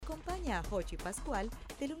Acompaña a Jochi Pascual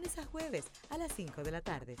de lunes a jueves a las 5 de la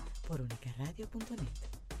tarde por unicaradio.net.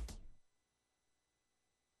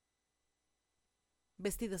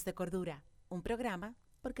 Vestidos de Cordura, un programa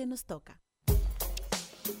porque nos toca.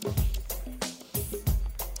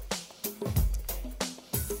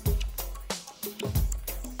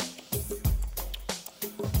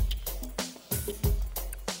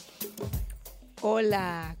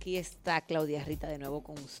 Hola, aquí está Claudia, Rita de nuevo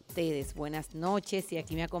con ustedes. Buenas noches y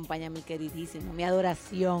aquí me acompaña mi queridísimo, mi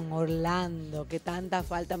adoración, Orlando, que tanta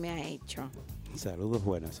falta me ha hecho. Saludos,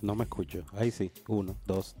 buenas. No me escucho. Ahí sí. 1,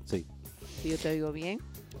 2, sí. ¿Sí yo te oigo bien?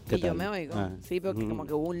 ¿Qué ¿Y tal? yo me oigo? Ah. Sí, porque como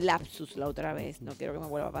que hubo un lapsus la otra vez. No quiero que me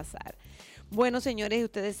vuelva a pasar. Bueno, señores,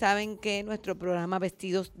 ustedes saben que nuestro programa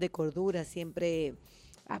Vestidos de Cordura siempre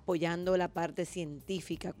apoyando la parte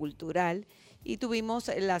científica, cultural. Y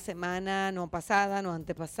tuvimos la semana no pasada, no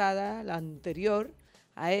antepasada, la anterior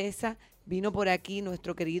a esa, vino por aquí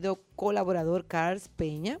nuestro querido colaborador Carlos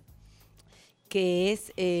Peña, que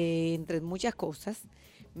es, entre muchas cosas,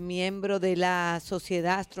 miembro de la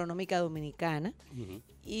Sociedad Astronómica Dominicana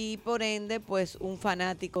y por ende, pues un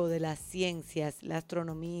fanático de las ciencias, la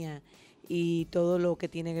astronomía y todo lo que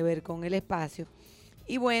tiene que ver con el espacio.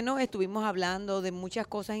 Y bueno, estuvimos hablando de muchas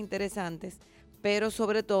cosas interesantes, pero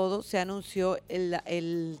sobre todo se anunció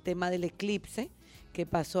el tema del eclipse que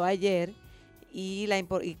pasó ayer y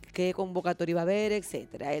qué convocatoria iba a haber,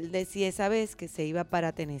 etcétera. Él decía esa vez que se iba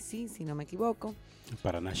para Tennessee, si no me equivoco.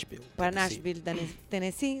 Para Nashville. Para Nashville,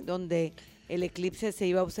 Tennessee, donde el eclipse se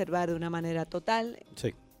iba a observar de una manera total.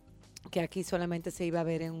 Sí. Que aquí solamente se iba a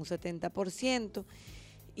ver en un 70%.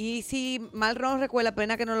 Y si mal no recuerdo,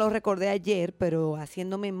 pena que no lo recordé ayer, pero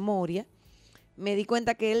haciendo memoria, me di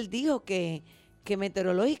cuenta que él dijo que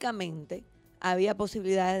meteorológicamente había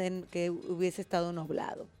posibilidades de que hubiese estado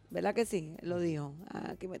nublado. ¿Verdad que sí? Él lo dijo.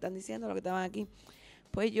 Aquí me están diciendo lo que estaban aquí.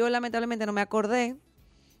 Pues yo lamentablemente no me acordé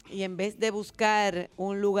y en vez de buscar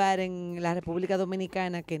un lugar en la República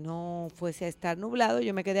Dominicana que no fuese a estar nublado,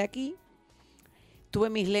 yo me quedé aquí. Tuve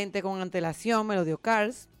mis lentes con antelación, me lo dio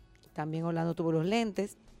Carls. También Orlando tuvo los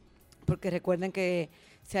lentes, porque recuerden que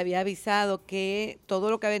se había avisado que todo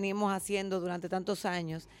lo que venimos haciendo durante tantos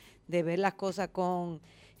años, de ver las cosas con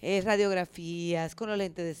radiografías, con los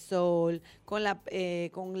lentes de sol, con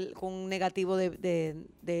negativo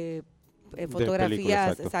de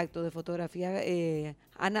fotografías, exacto, de fotografías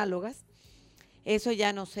análogas, eso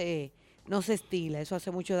ya no se estila, eso hace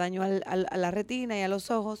mucho daño a la retina y a los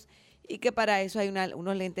ojos, y que para eso hay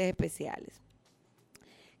unos lentes especiales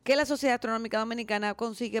que la Sociedad Astronómica Dominicana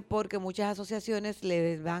consigue porque muchas asociaciones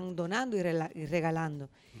le van donando y regalando.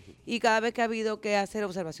 Y cada vez que ha habido que hacer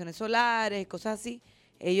observaciones solares, cosas así,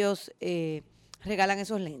 ellos regalan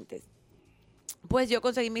esos lentes. Pues yo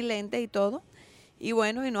conseguí mis lentes y todo, y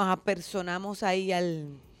bueno, y nos apersonamos ahí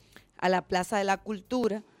a la Plaza de la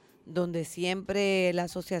Cultura, donde siempre la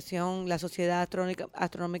Sociedad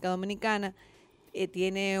Astronómica Dominicana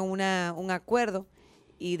tiene un acuerdo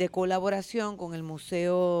y de colaboración con el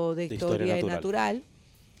Museo de Historia Natural,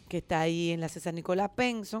 que está ahí en la César Nicolás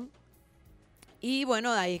Penson. Y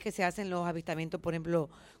bueno, ahí es que se hacen los avistamientos, por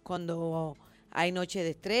ejemplo, cuando hay noche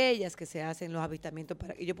de estrellas, que se hacen los avistamientos,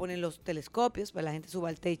 ellos ponen los telescopios para la gente suba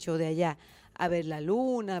al techo de allá a ver la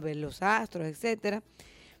luna, a ver los astros, etcétera.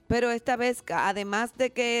 Pero esta vez, además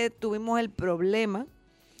de que tuvimos el problema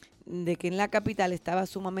de que en la capital estaba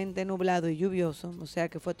sumamente nublado y lluvioso, o sea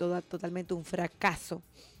que fue totalmente un fracaso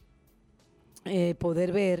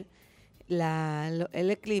poder ver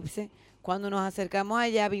el eclipse. Cuando nos acercamos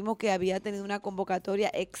allá vimos que había tenido una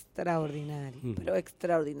convocatoria extraordinaria, pero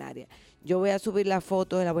extraordinaria. Yo voy a subir la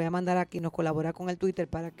foto, la voy a mandar aquí, nos colabora con el Twitter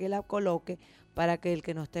para que la coloque, para que el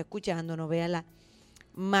que nos esté escuchando nos vea la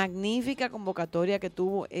magnífica convocatoria que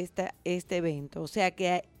tuvo este evento. O sea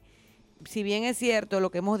que si bien es cierto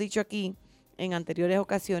lo que hemos dicho aquí en anteriores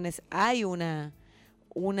ocasiones, hay una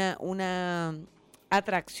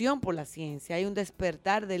atracción por la ciencia, hay un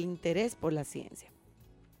despertar del interés por la ciencia.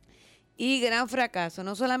 Y gran fracaso,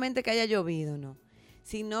 no solamente que haya llovido, no,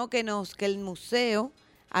 sino que el museo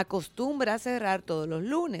acostumbra a cerrar todos los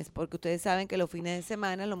lunes, porque ustedes saben que los fines de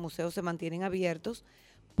semana los museos se mantienen abiertos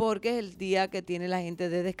porque es el día que tiene la gente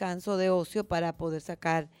de descanso, de ocio, para poder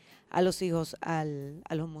sacar a los hijos a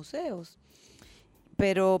los museos.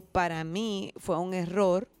 Pero para mí fue un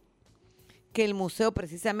error que el museo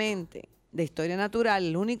precisamente de Historia Natural,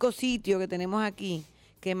 el único sitio que tenemos aquí,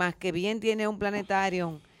 que más que bien tiene un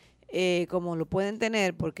planetario como lo pueden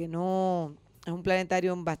tener, porque no es un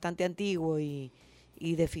planetario bastante antiguo y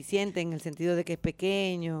deficiente en el sentido de que es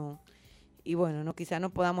pequeño, y bueno, quizás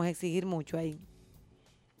no podamos exigir mucho ahí.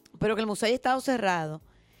 Pero que el museo haya estado cerrado,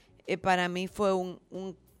 para mí fue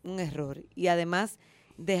un un error. Y además,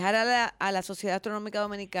 dejar a la Sociedad Astronómica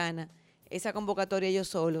Dominicana esa convocatoria ellos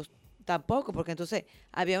solos, tampoco, porque entonces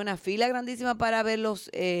había una fila grandísima para ver los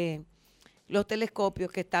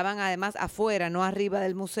telescopios que estaban además afuera, no arriba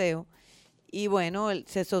del museo. Y bueno,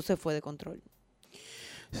 eso se fue de control.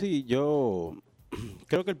 Sí, yo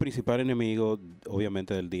creo que el principal enemigo,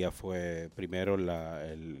 obviamente, del día fue primero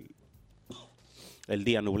el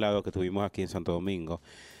día nublado que tuvimos aquí en Santo Domingo.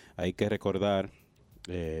 Hay que recordar,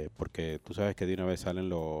 porque tú sabes que de una vez salen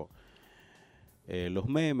los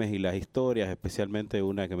memes y las historias, especialmente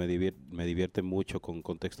una que me divierte mucho con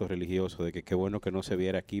contexto religioso, de que qué bueno que no se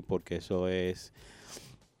viera aquí porque eso es...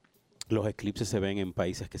 Los eclipses se ven en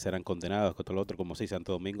países que serán condenados, con todo lo otro, como si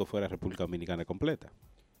Santo Domingo fuera República Dominicana completa.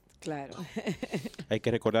 Claro. Hay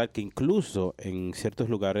que recordar que incluso en ciertos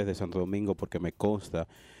lugares de Santo Domingo, porque me consta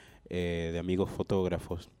de amigos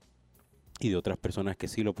fotógrafos y de otras personas que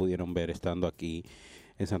sí lo pudieron ver estando aquí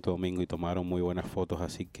en Santo Domingo y tomaron muy buenas fotos,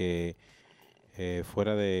 así que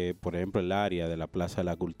fuera de, por ejemplo, el área de la Plaza de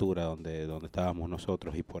la Cultura donde estábamos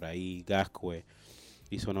nosotros y por ahí Gascue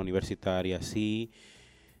y zona universitaria, sí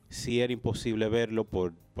era imposible verlo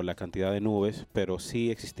por la cantidad de nubes, pero sí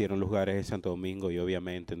existieron lugares en Santo Domingo y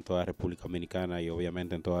obviamente en toda República Dominicana y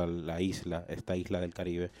obviamente en toda la isla, esta isla del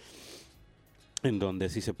Caribe, en donde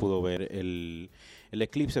sí se pudo ver el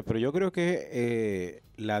eclipse. Pero yo creo que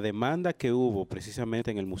la demanda que hubo precisamente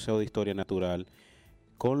en el Museo de Historia Natural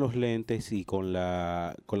con los lentes y con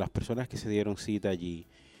las personas que se dieron cita allí,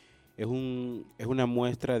 es una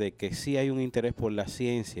muestra de que sí hay un interés por la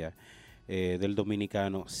ciencia del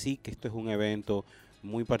dominicano. Sí que esto es un evento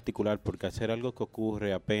muy particular porque hacer algo que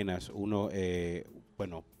ocurre apenas un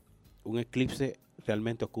eclipse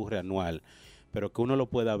realmente ocurre anual, pero que uno lo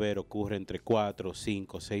pueda ver ocurre entre 4,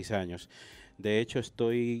 5, 6 años. De hecho,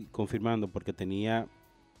 estoy confirmando porque tenía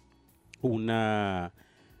una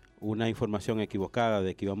información equivocada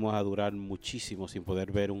de que íbamos a durar muchísimo sin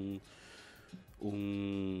poder ver un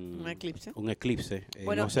eclipse. Un eclipse.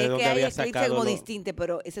 Bueno, no sé es dónde que hay había eclipses sacado como distintos,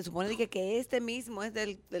 pero se supone que este mismo es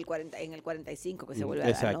del 40, en el 45 que se vuelve a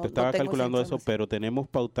dar. Exacto, No, estaba no tengo calculando esa eso, información. pero tenemos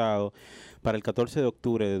pautado para el 14 de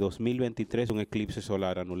octubre de 2023 un eclipse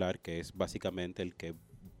solar anular, que es básicamente el que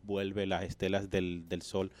vuelve las estelas del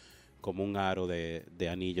sol como un aro de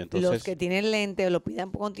anillo. Entonces, los que tienen lente o lo pidan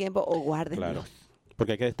con tiempo o guárdenlo. claro,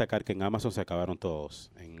 porque hay que destacar que en Amazon se acabaron todos.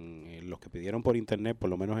 En los que pidieron por internet, por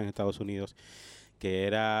lo menos en Estados Unidos, que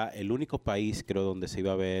era el único país, creo, donde se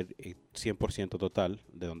iba a ver 100% total,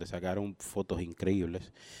 de donde sacaron fotos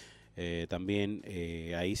increíbles. También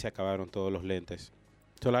ahí se acabaron todos los lentes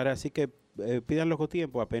solares, así que pídanlo con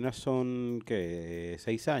tiempo, apenas son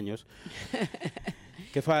 6 años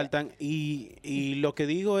que faltan. Y lo que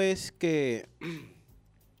digo es que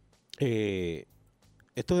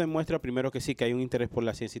esto demuestra primero que sí, que hay un interés por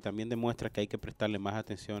la ciencia y también demuestra que hay que prestarle más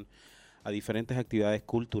atención a diferentes actividades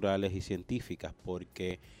culturales y científicas,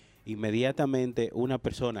 porque inmediatamente una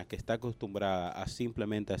persona que está acostumbrada a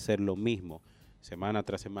simplemente hacer lo mismo semana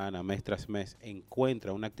tras semana, mes tras mes,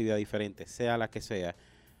 encuentra una actividad diferente, sea la que sea,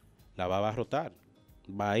 la va a abarrotar,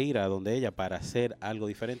 va a ir a donde ella para hacer algo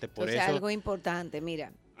diferente. Por Entonces, eso, algo importante,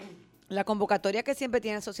 mira, la convocatoria que siempre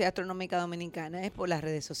tiene la Sociedad Astronómica Dominicana es por las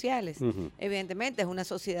redes sociales. Evidentemente es una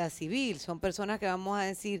sociedad civil, son personas que vamos a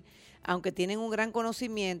decir, aunque tienen un gran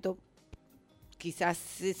conocimiento, quizás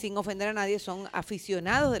sin ofender a nadie, son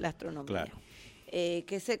aficionados de la astronomía. Claro.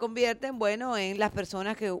 Que se convierten, bueno, en las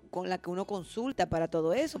personas con las que uno consulta para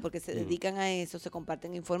todo eso, porque se dedican a eso, se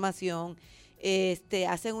comparten información,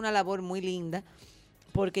 hacen una labor muy linda,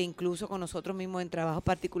 porque incluso con nosotros mismos en trabajos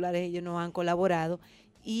particulares ellos nos han colaborado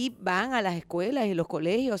y van a las escuelas y los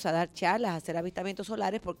colegios a dar charlas, a hacer avistamientos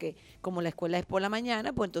solares, porque como la escuela es por la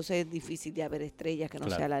mañana, pues entonces es difícil de haber estrellas que no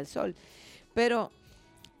sea la del sol. Pero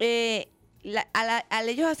al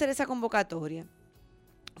ellos hacer esa convocatoria,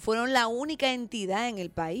 fueron la única entidad en el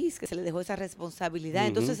país que se le dejó esa responsabilidad.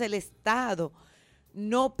 Entonces el Estado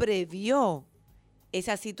no previó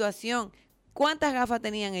esa situación. ¿Cuántas gafas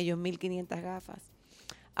tenían ellos? 1.500 gafas.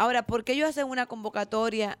 Ahora, ¿por qué ellos hacen una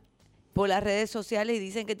convocatoria por las redes sociales y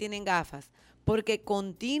dicen que tienen gafas? Porque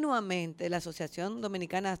continuamente la Asociación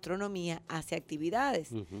Dominicana de Astronomía hace actividades,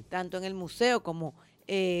 tanto en el museo como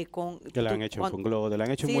que la han hecho en Funglode, la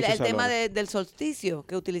han hecho en muchos el salones. tema del solsticio,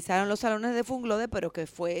 que utilizaron los salones de Funglode, pero que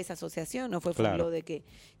fue esa asociación, no fue Funglode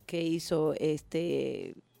que hizo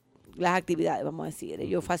las actividades, vamos a decir.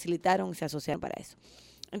 Ellos facilitaron y se asociaron para eso.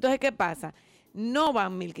 Entonces, ¿qué pasa? No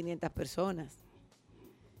van 1.500 personas.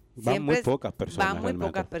 Van muy pocas personas. Van muy realmente.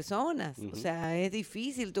 pocas personas. O sea, es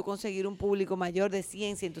difícil tú conseguir un público mayor de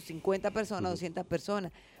 100, 150 personas, 200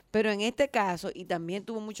 personas. Pero en este caso, y también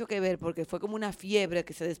tuvo mucho que ver porque fue como una fiebre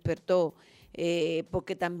que se despertó,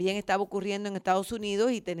 porque también estaba ocurriendo en Estados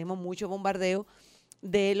Unidos y tenemos mucho bombardeo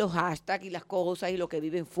de los hashtags y las cosas y lo que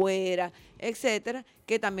viven fuera, etcétera,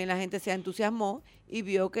 que también la gente se entusiasmó y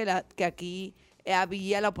vio que aquí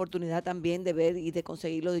había la oportunidad también de ver y de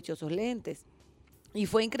conseguir los dichosos lentes. Y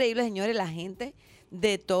fue increíble, señores, la gente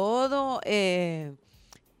de todo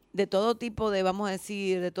tipo de, vamos a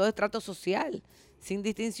decir, de todo estrato social, sin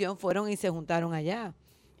distinción, fueron y se juntaron allá,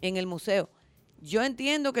 en el museo. Yo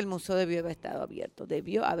entiendo que el museo debió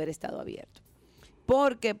haber estado abierto,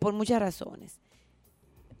 porque por muchas razones.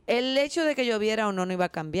 El hecho de que lloviera o no iba a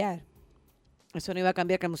cambiar. Eso no iba a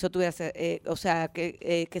cambiar que el museo tuviera,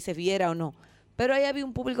 que se viera o no. Pero ahí había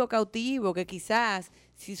un público cautivo que quizás,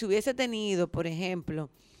 si se hubiese tenido, por ejemplo,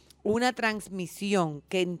 una transmisión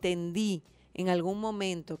que entendí en algún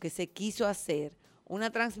momento que se quiso hacer, una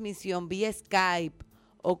transmisión vía Skype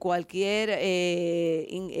o cualquier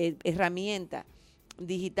herramienta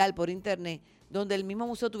digital por internet, donde el mismo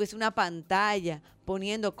museo tuviese una pantalla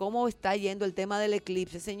poniendo cómo está yendo el tema del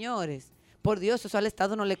eclipse, señores. Por Dios, eso al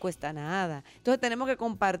Estado no le cuesta nada. Entonces tenemos que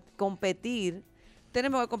competir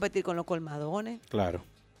con los colmadones. Claro.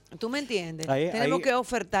 ¿Tú me entiendes? Tenemos que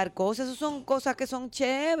ofertar cosas. Esas son cosas que son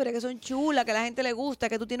chéveres, que son chulas, que a la gente le gusta,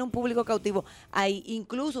 que tú tienes un público cautivo. Hay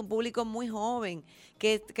incluso un público muy joven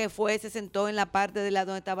que se sentó en la parte de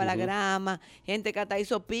donde estaba la grama, gente que hasta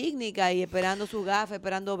hizo picnic ahí, esperando su gafas,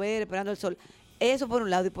 esperando el sol. Eso por un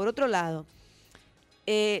lado. Y por otro lado,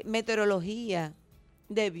 meteorología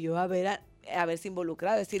debió haberse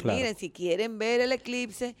involucrado. Es decir, miren, si quieren ver el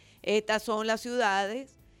eclipse, estas son las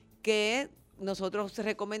ciudades que nosotros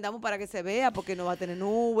recomendamos para que se vea, porque no va a tener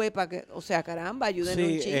nube, caramba, ayúdenos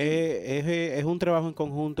un chingo. Es un trabajo en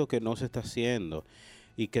conjunto que no se está haciendo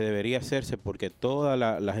y que debería hacerse, porque todas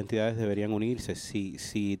las entidades deberían unirse.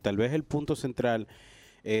 Si tal vez el punto central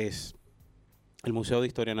es el Museo de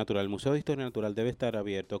Historia Natural. El Museo de Historia Natural debe estar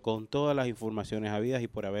abierto con todas las informaciones habidas y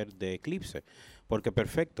por haber de eclipse, porque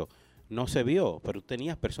perfecto, no se vio, pero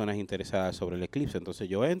tenías personas interesadas sobre el eclipse. Entonces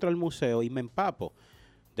yo entro al museo y me empapo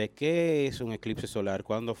de qué es un eclipse solar,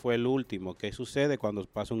 cuándo fue el último, qué sucede cuando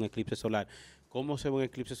pasa un eclipse solar, cómo se ve un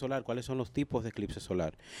eclipse solar, cuáles son los tipos de eclipse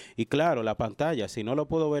solar. Y claro, la pantalla, si no lo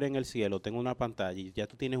puedo ver en el cielo, tengo una pantalla y ya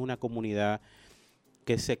tú tienes una comunidad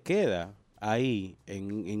que se queda ahí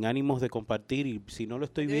en ánimos de compartir, y si no lo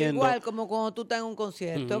estoy viendo... Igual como cuando tú estás en un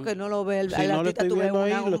concierto, que no lo ves, si no lo estoy viendo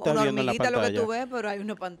ahí, lo estás viendo en la pantalla. Lo que tú ves, pero hay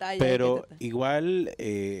una pantalla. Pero igual,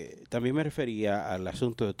 también me refería al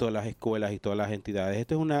asunto de todas las escuelas y todas las entidades.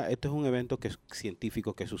 Esto es un evento que es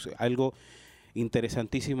científico, que sucede, algo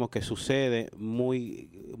interesantísimo que sucede muy,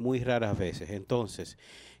 muy raras veces. Entonces,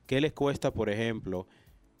 ¿qué les cuesta, por ejemplo,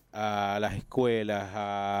 a las escuelas,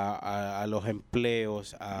 a los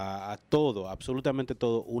empleos, a todo, absolutamente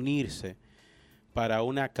todo, unirse para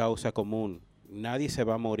una causa común? Nadie se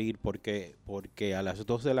va a morir porque a las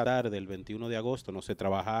 2 de la tarde el 21 de agosto no se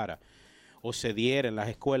trabajara o se diera en las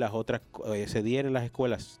escuelas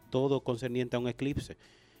todo concerniente a un eclipse,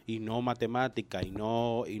 y no matemática y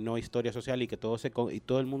no historia social, y que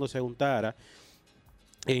todo el mundo se juntara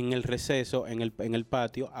en el receso, en el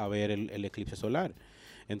patio, a ver el eclipse solar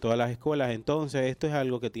en todas las escuelas. Entonces esto es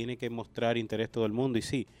algo que tiene que mostrar interés todo el mundo. Y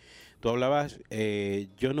sí, tú hablabas,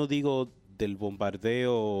 yo no digo del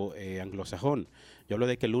bombardeo anglosajón, yo hablo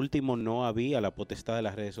de que el último no había la potestad de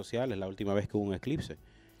las redes sociales, la última vez que hubo un eclipse.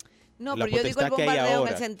 No, pero yo digo el bombardeo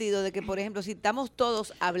en el sentido de que, por ejemplo, si estamos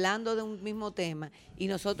todos hablando de un mismo tema y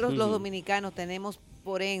nosotros los dominicanos tenemos,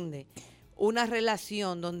 por ende, una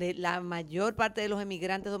relación donde la mayor parte de los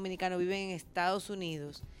emigrantes dominicanos viven en Estados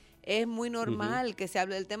Unidos, es muy normal que se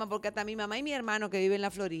hable del tema, porque hasta mi mamá y mi hermano que viven en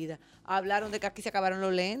la Florida hablaron de que aquí se acabaron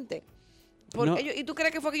los lentes. ¿Y tú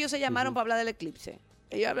crees que fue que ellos se llamaron para hablar del eclipse?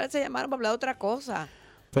 Ellos se llamaron para hablar de otra cosa.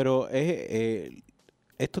 Pero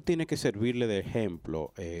esto tiene que servirle de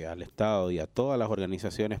ejemplo al Estado y a todas las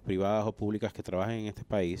organizaciones privadas o públicas que trabajan en este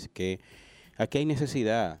país, que aquí hay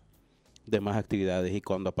necesidad de más actividades, y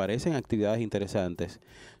cuando aparecen actividades interesantes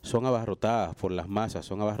son abarrotadas por las masas,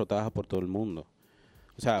 son abarrotadas por todo el mundo.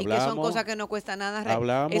 O sea, y que son cosas que no cuesta nada.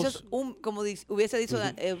 Eso es como hubiese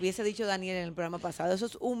dicho Daniel en el programa pasado, eso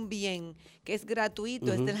es un bien que es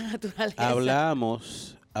gratuito, es de la naturaleza.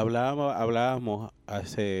 Hablábamos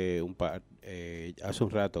hace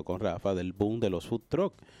un rato con Rafa del boom de los food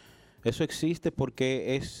truck. Eso existe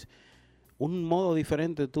porque es un modo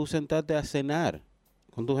diferente de tú sentarte a cenar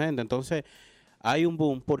con tu gente. Entonces, hay un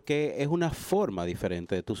boom porque es una forma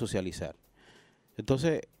diferente de tú socializar.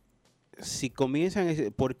 Entonces, si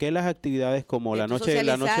comienzan, ¿por qué las actividades como de la tú noche,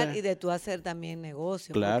 socializar y de tú hacer también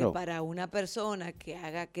negocio? Claro. Porque para una persona que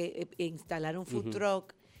haga que instalar un food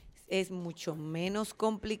truck es mucho menos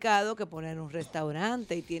complicado que poner un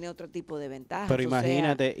restaurante y tiene otro tipo de ventajas. Pero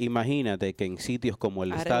imagínate que en sitios como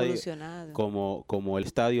el ha estadio, revolucionado. como el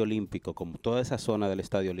Estadio Olímpico, como toda esa zona del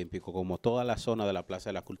Estadio Olímpico, como toda la zona de la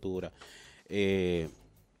Plaza de la Cultura, el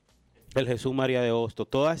Jesús María de Hosto,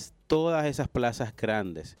 todas esas plazas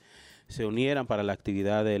grandes se unieran para la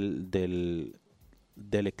actividad del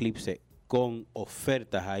Eclipse con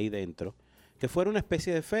ofertas ahí dentro, que fuera una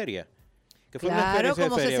especie de feria. Claro,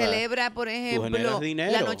 como se celebra, por ejemplo,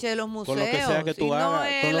 dinero, la Noche de los Museos. Con lo que sea que tú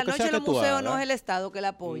hagas. La Noche de los Museos no es el Estado que la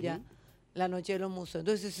apoya. La Noche de los Museos.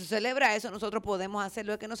 Entonces, si se celebra eso, nosotros podemos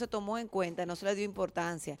hacerlo. Es que no se tomó en cuenta, no se le dio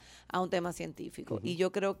importancia a un tema científico. Y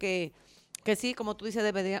yo creo que sí, como tú dices,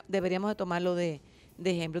 deberíamos de tomarlo de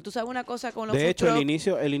ejemplo. ¿Tú sabes una cosa con los food truck? De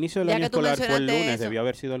hecho, el inicio del año escolar fue el lunes, debió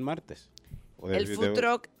haber sido el martes. El food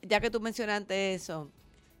truck, ya que tú mencionaste eso,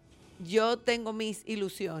 yo tengo mis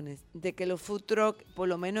ilusiones de que los food truck, por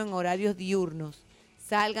lo menos en horarios diurnos,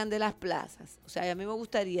 salgan de las plazas. O sea, a mí me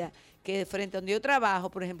gustaría que frente a donde yo trabajo,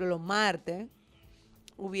 por ejemplo, los martes,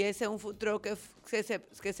 hubiese un food truck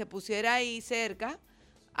que se pusiera ahí cerca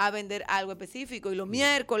a vender algo específico. Y los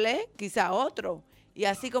miércoles, quizá otro. Y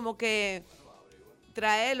así como que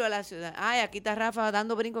traerlo a la ciudad. Ay, aquí está Rafa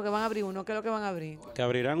dando brinco que van a abrir uno. ¿Qué es lo que van a abrir? Que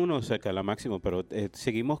abrirán uno cerca de la máxima, pero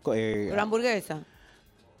seguimos... ¿Pero hamburguesa?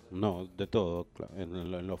 No, de todo.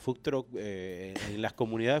 En los food truck, en las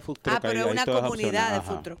comunidades de food truck. Pero es una comunidad de opciones.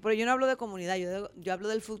 food truck. Pero yo no hablo de comunidad, yo hablo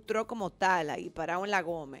del food truck como tal, ahí parado en la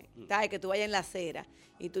Gómez. ¿Sabes? Que tú vayas en la acera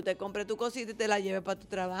y tú te compres tu cosita y te la lleves para tu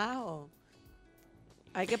trabajo.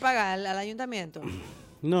 Hay que pagar al ayuntamiento.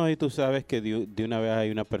 No, y tú sabes que de una vez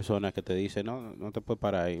hay una persona que te dice, no te puedes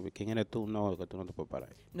parar ahí. ¿Quién eres tú? No, que tú no te puedes parar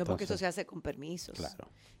ahí. No, porque eso se hace con permisos. Claro.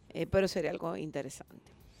 Pero sería algo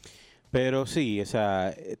interesante. Pero sí, o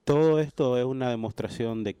sea, todo esto es una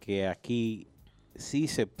demostración de que aquí sí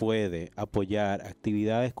se puede apoyar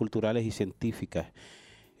actividades culturales y científicas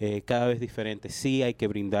cada vez diferentes. Sí hay que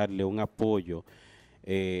brindarle un apoyo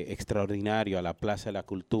extraordinario a la Plaza de la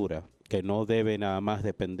Cultura, que no debe nada más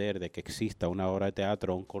depender de que exista una obra de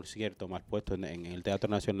teatro o un concierto más puesto en el Teatro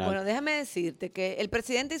Nacional. Bueno, déjame decirte que el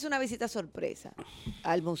presidente hizo una visita sorpresa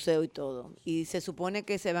al museo y todo, y se supone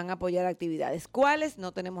que se van a apoyar actividades. ¿Cuáles?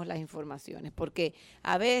 No tenemos las informaciones, porque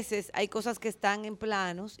a veces hay cosas que están en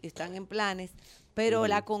planos, están en planes, pero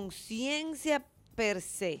la conciencia per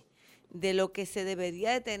se de lo que se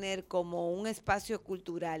debería de tener como un espacio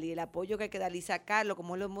cultural y el apoyo que hay que darle y sacarlo,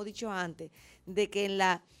 como lo hemos dicho antes, de que en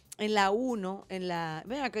la 1,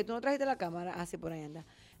 venga, que tú no trajiste la cámara, así por ahí anda,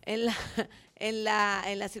 en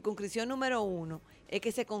la circunscripción número 1, es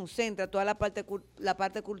que se concentra toda la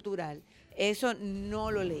parte cultural. Eso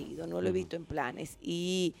no lo he leído, no lo he visto en planes.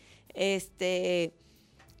 Y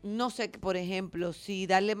no sé, por ejemplo, si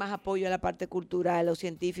darle más apoyo a la parte cultural o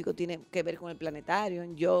científico tiene que ver con el planetario.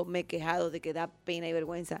 Yo me he quejado de que da pena y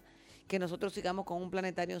vergüenza que nosotros sigamos con un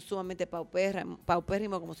planetario sumamente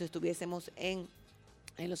paupérrimo, como si estuviésemos en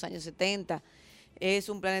los años 70. Es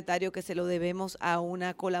un planetario que se lo debemos a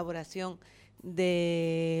una colaboración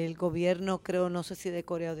del gobierno, creo, no sé si de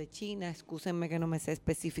Corea o de China, excúsenme que no me sé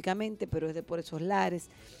específicamente, pero es de por esos lares,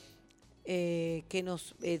 que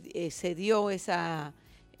nos cedió ese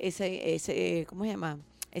 ¿cómo se llama?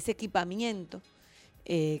 Ese equipamiento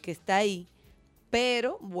que está ahí.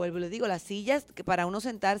 Pero, vuelvo y le digo, las sillas que para uno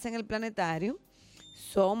sentarse en el planetario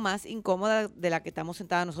son más incómodas de las que estamos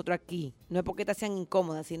sentadas nosotros aquí. No es porque estas sean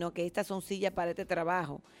incómodas, sino que estas son sillas para este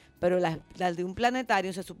trabajo. Pero las de un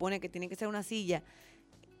planetario se supone que tienen que ser una silla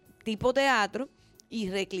tipo teatro y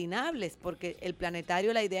reclinables, porque el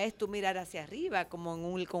planetario, la idea es tú mirar hacia arriba, como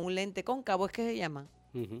con un lente cóncavo, ¿es que se llama?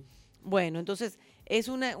 Uh-huh. Bueno, entonces es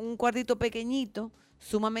un cuartito pequeñito,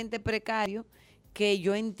 sumamente precario, que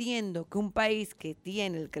yo entiendo que un país que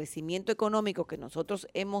tiene el crecimiento económico que nosotros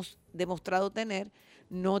hemos demostrado tener,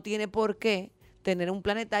 no tiene por qué tener un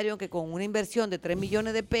planetario que con una inversión de 3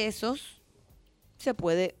 millones de pesos se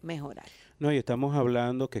puede mejorar. No, y estamos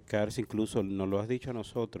hablando que CARS incluso nos lo has dicho a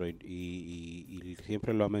nosotros y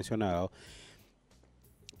siempre lo ha mencionado,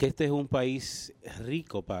 que este es un país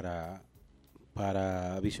rico para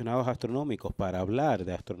visionados astronómicos, para hablar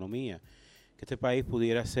de astronomía, que este país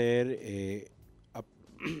pudiera ser...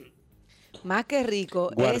 más que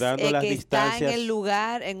rico, guardando es las que distancias,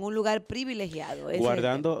 está en un lugar privilegiado.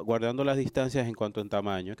 Guardando las distancias en cuanto a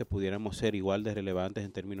tamaño, que pudiéramos ser igual de relevantes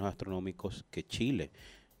en términos astronómicos que Chile,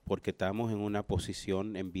 porque estamos en una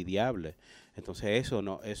posición envidiable. Entonces eso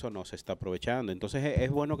no se está aprovechando. Entonces es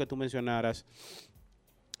bueno que tú mencionaras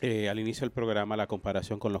al inicio del programa la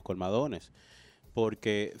comparación con los colmadones.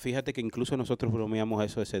 Porque fíjate que incluso nosotros bromeamos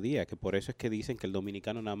eso ese día, que por eso es que dicen que el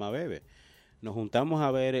dominicano nada más bebe. Nos juntamos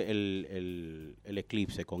a ver el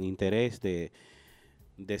eclipse con interés de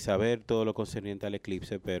saber todo lo concerniente al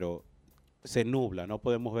eclipse, pero se nubla, no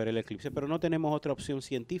podemos ver el eclipse, pero no tenemos otra opción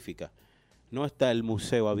científica. No está el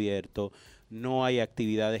museo abierto, no hay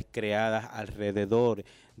actividades creadas alrededor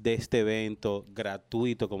de este evento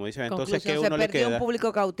gratuito, como dicen. Entonces, ¿qué a uno le queda? Se perdió un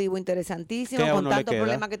público cautivo interesantísimo, con tantos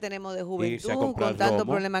problemas que tenemos de juventud, con tantos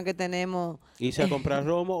problemas que tenemos. Irse a comprar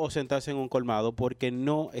romo o sentarse en un colmado, porque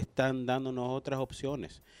no están dándonos otras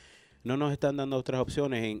opciones. No nos están dando otras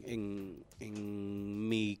opciones en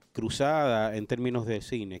mi cruzada en términos de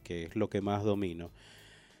cine, que es lo que más domino.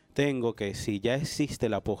 Tengo que, si ya existe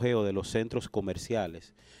el apogeo de los centros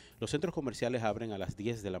comerciales, los centros comerciales abren a las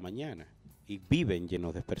 10 de la mañana y viven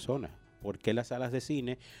llenos de personas. ¿Por qué las salas de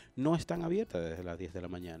cine no están abiertas desde las 10 de la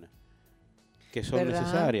mañana? Que son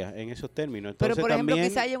necesarias en esos términos. Entonces, pero, por ejemplo, también,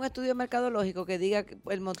 quizá haya un estudio mercadológico que diga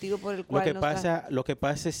el motivo por el cual lo que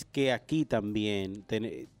pasa es que aquí también,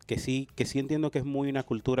 que sí entiendo que es muy una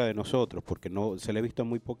cultura de nosotros, porque no se le he visto en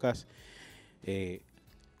muy pocas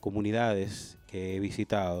comunidades que he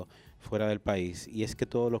visitado fuera del país, y es que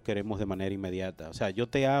todos los queremos de manera inmediata. O sea, yo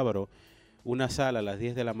te abro una sala a las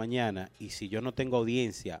 10 de la mañana y si yo no tengo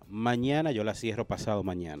audiencia, mañana yo la cierro pasado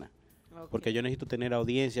mañana. Okay. Porque yo necesito tener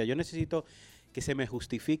audiencia, yo necesito que se me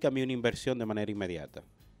justifique a mí una inversión de manera inmediata.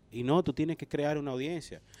 Y no, tú tienes que crear una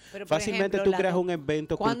audiencia. Pero, fácilmente ejemplo, tú creas un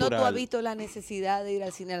evento cultural. ¿Cuándo tú has visto la necesidad de ir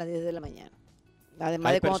al cine a las 10 de la mañana?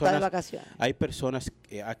 Además de cuando estás de vacaciones. Hay personas,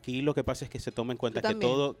 aquí lo que pasa es que se toma en cuenta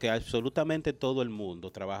que absolutamente todo el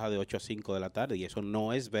mundo trabaja de 8 a 5 de la tarde, y eso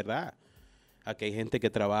no es verdad. Aquí hay gente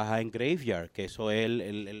que trabaja en graveyard, que eso es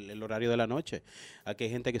el horario de la noche. Aquí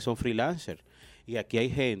hay gente que son freelancers. Y aquí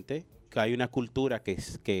hay gente, que hay una cultura que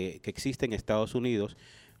existe en Estados Unidos.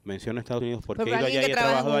 Menciono Estados Unidos porque he ido allá y he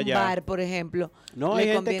trabajado allá. Bar, por ejemplo. No, hay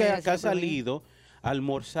gente que ha salido a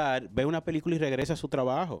almorzar, ve una película y regresa a su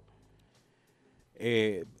trabajo.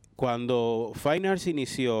 Cuando Fine Arts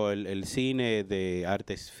inició el cine de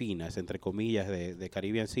artes finas, entre comillas, de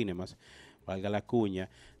Caribbean Cinemas, valga la cuña,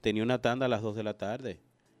 tenía una tanda a las 2 de la tarde.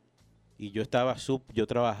 Y yo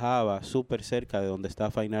trabajaba súper cerca de donde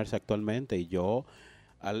está Fine Arts actualmente, y yo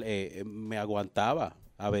me aguantaba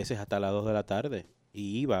a veces hasta las 2 de la tarde.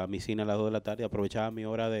 Y iba a mi cine a las 2 de la tarde, aprovechaba mi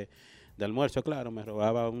hora de almuerzo, claro, me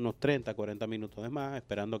robaba unos 30, 40 minutos de más,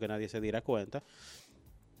 esperando que nadie se diera cuenta.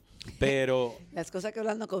 Pero las cosas que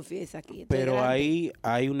Orlando confiesa aquí. Pero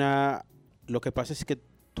lo que pasa es que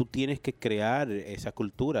tú tienes que crear esa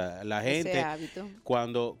cultura. La gente,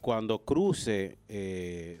 cuando cruce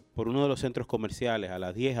por uno de los centros comerciales a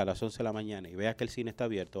las 10, a las 11 de la mañana y vea que el cine está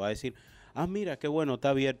abierto, va a decir, mira, qué bueno,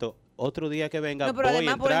 está abierto. Otro día que venga, no, pero voy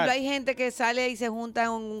además, a entrar. Por ejemplo, hay gente que sale y se junta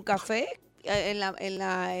en un café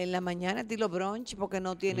en la mañana, estilo brunch, porque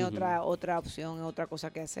no tiene otra opción, otra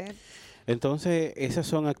cosa que hacer. Entonces, esas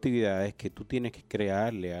son actividades que tú tienes que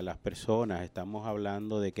crearle a las personas. Estamos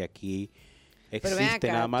hablando de que aquí existe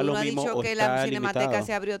nada más lo mismo. Tú no has dicho que la Cinemateca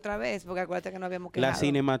se abrió otra vez, porque acuérdate que no habíamos quedado. La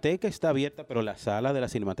Cinemateca está abierta, pero la sala de la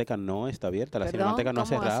Cinemateca no está abierta. La Cinemateca no ha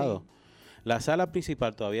cerrado. Así? La sala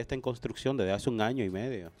principal todavía está en construcción desde hace 1 año y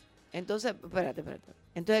medio. Entonces, espérate.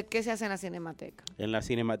 Entonces, ¿qué se hace en la Cinemateca?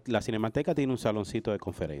 La Cinemateca tiene un saloncito de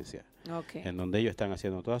conferencias, en donde ellos están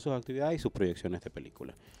haciendo todas sus actividades y sus proyecciones de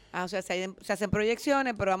películas. O sea, se hacen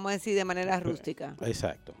proyecciones, pero vamos a decir de manera rústica.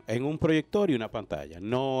 Exacto. En un proyector y una pantalla,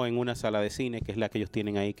 no en una sala de cine, que es la que ellos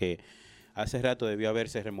tienen ahí, que hace rato debió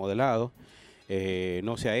haberse remodelado.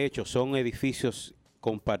 No se ha hecho. Son edificios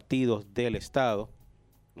compartidos del Estado.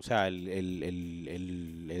 O sea, el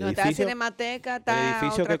edificio, está Cinemateca, está el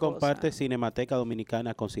edificio otra que comparte cosa. Cinemateca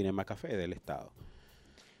Dominicana con Cinema Café del Estado.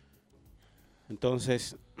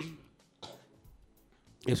 Entonces,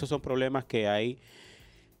 esos son problemas que hay.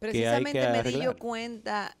 Precisamente que hay que me arreglar. di yo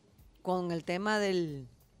cuenta con el tema del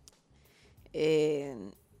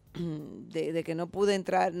de que no pude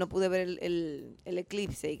entrar, no pude ver el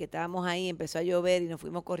eclipse, y que estábamos ahí, empezó a llover y nos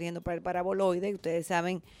fuimos corriendo para el paraboloide. Y ustedes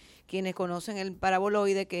saben, quienes conocen el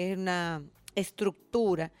paraboloide, que es una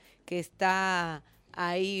estructura que está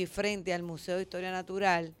ahí frente al Museo de Historia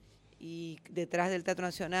Natural y detrás del Teatro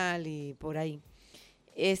Nacional y por ahí.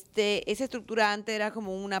 Esa estructura antes era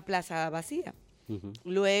como una plaza vacía.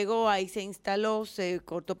 Luego ahí se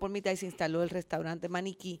cortó por mitad y se instaló el restaurante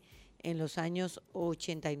Maniquí en los años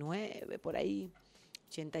 89, por ahí,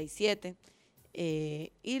 87.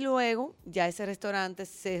 Y luego ya ese restaurante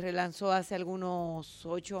se relanzó hace algunos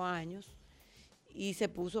 8 años y se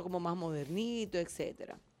puso como más modernito,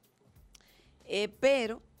 etcétera.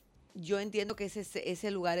 Pero yo entiendo que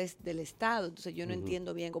ese lugar es del Estado, entonces yo no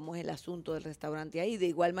entiendo bien cómo es el asunto del restaurante ahí. De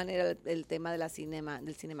igual manera el tema de del cinema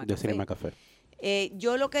De café. Cinema Café.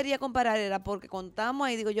 Yo lo quería comparar era porque contamos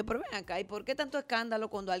ahí, digo yo, pero ven acá, ¿y por qué tanto escándalo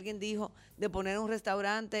cuando alguien dijo de poner un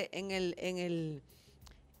restaurante en el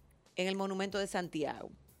monumento de Santiago?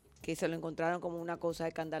 Que se lo encontraron como una cosa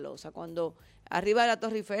escandalosa, cuando arriba de la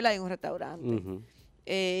Torre Eiffel hay un restaurante.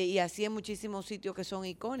 Y así en muchísimos sitios que son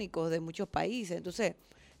icónicos de muchos países. Entonces,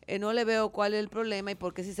 no le veo cuál es el problema y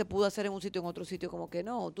por qué si se pudo hacer en un sitio, en otro sitio, como que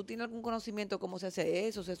no. ¿Tú tienes algún conocimiento de cómo se hace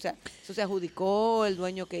eso? O sea, ¿eso se adjudicó el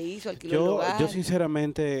dueño que hizo, alquiló el lugar? Yo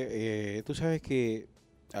sinceramente, tú sabes que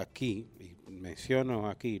aquí, y menciono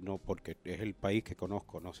aquí, no porque es el país que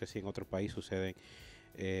conozco, no sé si en otro país suceden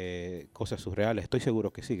cosas surreales. Estoy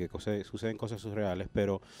seguro que sí, que suceden cosas surreales,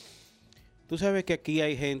 pero tú sabes que aquí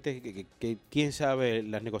hay gente que quién sabe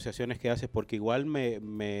las negociaciones que hace, porque igual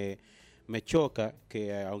me choca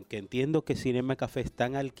que, aunque entiendo que Cinema Café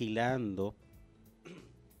están alquilando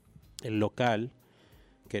el local,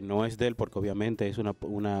 que no es de él, porque obviamente es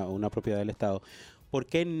una propiedad del Estado, ¿por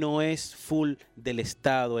qué no es full del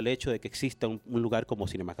Estado el hecho de que exista un lugar como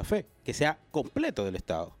Cinema Café, que sea completo del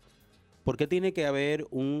Estado? ¿Por qué tiene que haber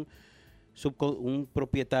un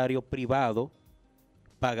propietario privado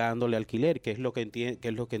pagándole alquiler, que es lo que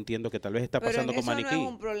entiendo que tal vez está pasando con Maniquí?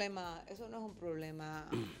 Eso no es un problema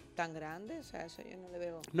tan grande, o sea, eso yo no le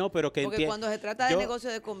veo. No, pero que porque cuando se trata de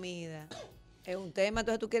negocio de comida, es un tema,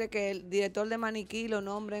 entonces tú quieres que el director de Maniquí lo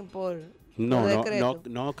nombren por decreto.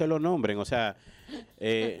 No que lo nombren, o sea,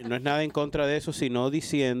 no es nada en contra de eso, sino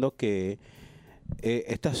diciendo que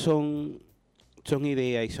estas son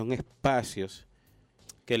ideas y son espacios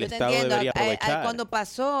que el Estado debería aprovechar. Cuando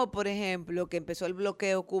pasó, por ejemplo, que empezó el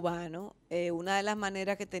bloqueo cubano, una de las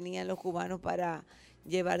maneras que tenían los cubanos para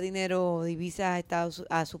llevar dinero, divisas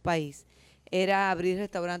a su país, era abrir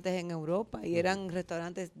restaurantes en Europa, y eran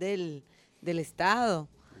restaurantes del Estado,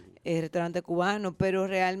 restaurantes cubanos, pero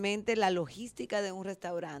realmente la logística de un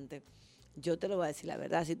restaurante, yo te lo voy a decir la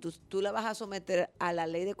verdad, si tú la vas a someter a la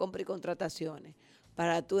ley de compra y contrataciones,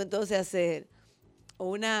 para tú entonces hacer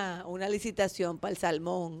una licitación para el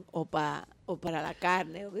salmón o para la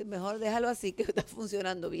carne, mejor déjalo así, que está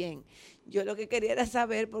funcionando bien. Yo lo que quería era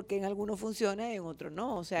saber por qué en algunos funciona y en otros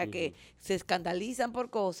no. O sea, que se escandalizan por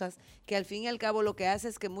cosas que al fin y al cabo lo que hace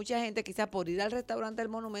es que mucha gente, quizás por ir al restaurante del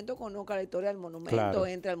monumento, conozca la historia del monumento,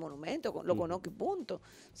 entre al monumento, lo conozca y punto.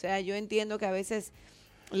 O sea, yo entiendo que a veces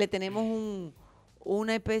le tenemos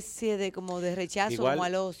una especie de como de rechazo como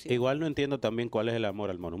al ocio. Igual no entiendo también cuál es el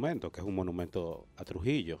amor al monumento, que es un monumento a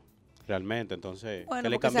Trujillo, realmente. Entonces, bueno, que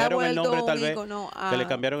le cambiaron el nombre tal vez, que le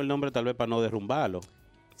cambiaron el nombre tal vez para no derrumbarlo.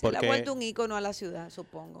 Se le ha vuelto un ícono a la ciudad,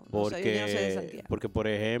 supongo. No sé, yo no sé de Santiago. Porque, por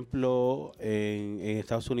ejemplo, en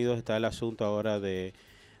Estados Unidos está el asunto ahora de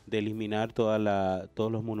eliminar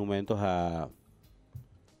todos los monumentos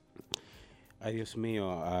ay, Dios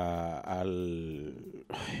mío, al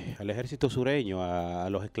ejército sureño, a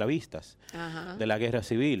los esclavistas de la guerra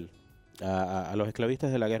civil, a los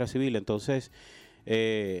esclavistas de la guerra civil. Entonces,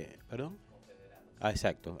 ¿perdón?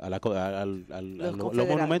 Exacto, los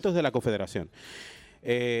monumentos de la Confederación.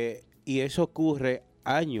 Y eso ocurre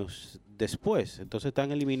años después. Entonces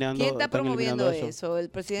están eliminando. ¿Quién está promoviendo eso? ¿El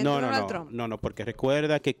presidente Donald Trump? No, porque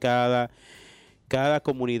recuerda que cada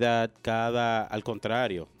comunidad, al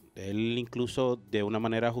contrario, él incluso de una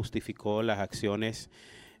manera justificó las acciones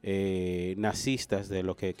nazistas de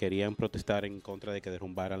los que querían protestar en contra de que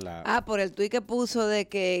derrumbaran la... por el tuit que puso de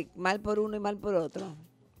que mal por uno y mal por otro.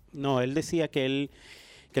 No, él decía que él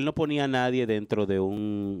no ponía a nadie dentro de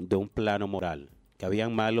un plano moral, que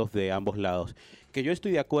habían malos de ambos lados. Que yo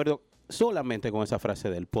estoy de acuerdo solamente con esa frase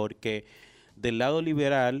de él, porque del lado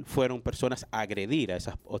liberal fueron personas a agredir a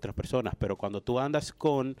esas otras personas, pero cuando tú andas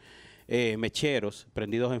con mecheros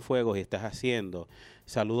prendidos en fuego y estás haciendo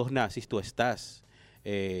saludos nazis, tú estás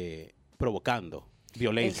provocando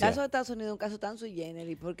violencia. El caso de Estados Unidos es un caso tan sui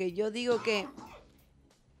generis, porque yo digo que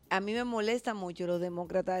a mí me molesta mucho los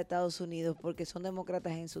demócratas de Estados Unidos, porque son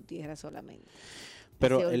demócratas en su tierra solamente.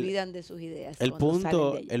 Pero se olvidan de sus ideas. El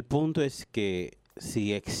punto es que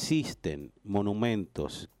si existen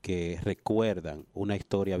monumentos que recuerdan una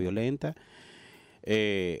historia violenta,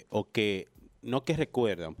 o que no que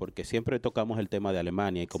recuerdan, porque siempre tocamos el tema de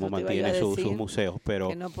Alemania y cómo mantiene sus museos, pero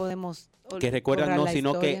que no podemos que recuerdan, no,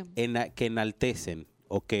 sino que enaltecen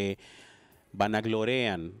o que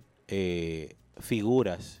vanaglorean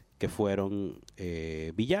figuras que fueron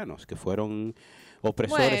villanos, que fueron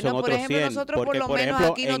opresores, son otros 100. Nosotros porque, por lo menos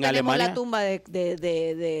ejemplo, aquí no tenemos Alemania, la tumba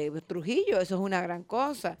de Trujillo, eso es una gran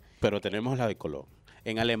cosa. Pero tenemos la de Colón.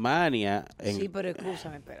 En Alemania... Sí, pero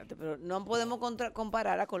escúchame, espérate, pero no podemos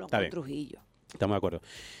comparar a Colón Está con bien. Trujillo. Estamos de acuerdo.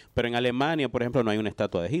 Pero en Alemania, por ejemplo, no hay una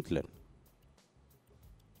estatua de Hitler.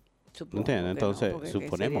 Supongo ¿Entiendes? que Entonces, no, porque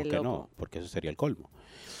suponemos sería que no, loco. porque eso sería el colmo.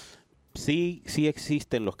 Sí, sí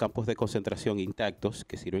existen los campos de concentración intactos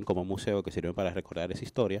que sirven como museo, que sirven para recordar esa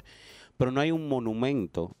historia, pero no hay un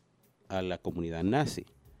monumento a la comunidad nazi.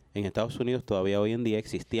 En Estados Unidos todavía hoy en día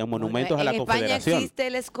existían monumentos a la En España Confederación. existe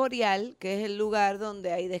el Escorial, que es el lugar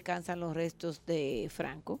donde ahí descansan los restos de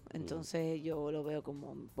Franco. Entonces yo lo veo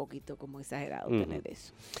como un poquito como exagerado tener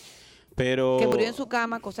eso. Pero, Que murió en su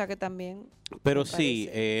cama, cosa que también pero me sí,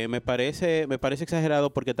 parece. me parece exagerado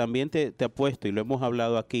porque también te apuesto, y lo hemos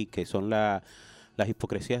hablado aquí, que son las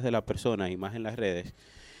hipocresías de las personas y más en las redes,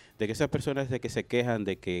 de que esas personas de que se quejan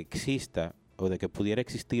de que exista o de que pudiera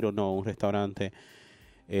existir o no un restaurante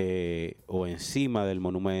o encima del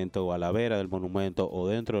monumento o a la vera del monumento o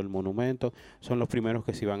dentro del monumento, son los primeros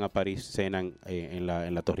que si van a París cenan en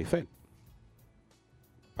la Torre Eiffel,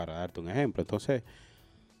 para darte un ejemplo. Entonces,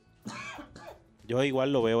 yo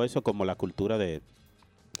igual lo veo eso como la cultura de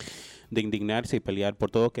indignarse y pelear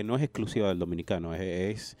por todo, que no es exclusiva del dominicano,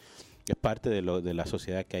 es parte de la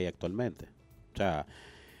sociedad que hay actualmente. O sea,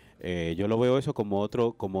 yo lo veo eso como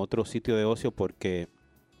otro sitio de ocio, porque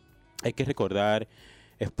hay que recordar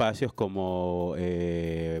espacios como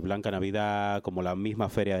Blanca Navidad, como la misma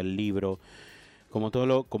Feria del Libro,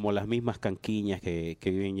 como las mismas canquiñas que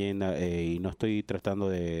viven llenas, y no estoy tratando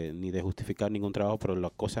ni de justificar ningún trabajo, pero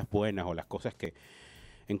las cosas buenas o las cosas que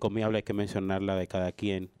encomiables hay que mencionarla de cada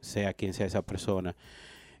quien sea esa persona.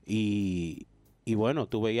 Y bueno,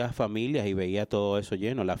 tú veías familias y veías todo eso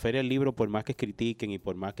lleno. La Feria del Libro, por más que critiquen y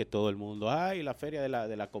por más que todo el mundo, ay, la feria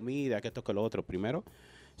de la comida, que esto, que lo otro, primero,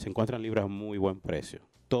 se encuentran libros a muy buen precio.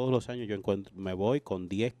 Todos los años me voy con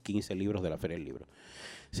 10, 15 libros de la Feria del Libro.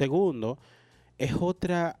 Segundo, es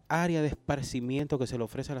otra área de esparcimiento que se le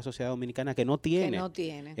ofrece a la sociedad dominicana que no tiene. Que no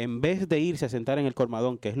tiene. En vez de irse a sentar en el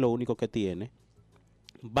colmadón, que es lo único que tiene,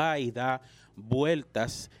 va y da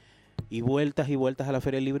vueltas y vueltas y vueltas a la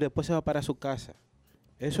Feria del Libro y después se va para su casa.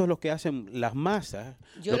 Eso es lo que hacen las masas.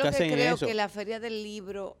 Yo lo que hacen creo eso. que la Feria del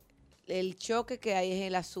Libro, el choque que hay es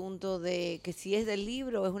el asunto de que si es del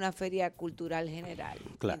libro es una feria cultural general.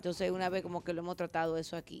 Claro. Entonces una vez como que lo hemos tratado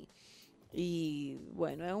eso aquí. Y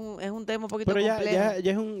bueno, es un tema un poquito Pero complejo.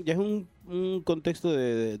 ya es un contexto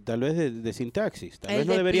tal vez de sintaxis. Tal El vez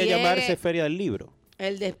no debería despliegue- llamarse Feria del Libro.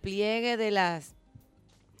 El despliegue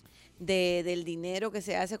del dinero que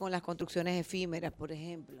se hace con las construcciones efímeras, por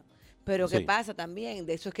ejemplo. Pero ¿qué Sí. pasa también?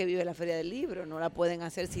 De eso es que vive la Feria del Libro. No la pueden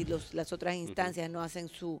hacer si las otras instancias no hacen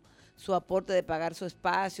su aporte de pagar su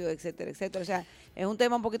espacio, etcétera, etcétera. O sea, es un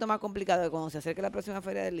tema un poquito más complicado de cuando se acerque la próxima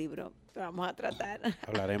Feria del Libro. Lo vamos a tratar.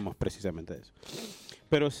 Hablaremos precisamente de eso.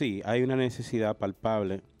 Pero sí, hay una necesidad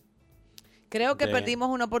palpable. Creo que de- perdimos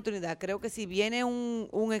una oportunidad. Creo que si viene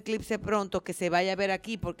un eclipse pronto, que se vaya a ver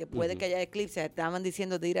aquí, porque puede que haya eclipse. Estaban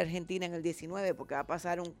diciendo de ir a Argentina en el 19, porque va a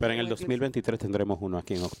pasar Pero en el un eclipse. 2023 tendremos uno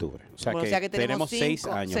aquí en octubre. O sea, Bueno, que, tenemos 6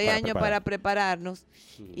 cinco- años, 6 para años preparar. para prepararnos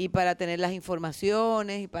y para tener las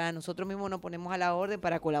informaciones, y para nosotros mismos nos ponemos a la orden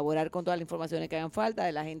para colaborar con todas las informaciones que hagan falta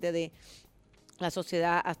de la gente de la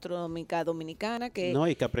Sociedad Astronómica Dominicana, que No,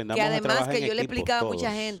 y que aprendamos que a además trabajar que en yo le equipos explicaba a mucha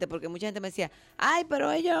todos. gente, porque mucha gente me decía, ay,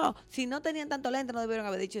 pero ellos, si no tenían tanto lente, no debieron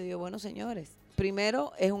haber dicho. Y yo, bueno, señores,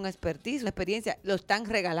 primero es un expertise, una experiencia, lo están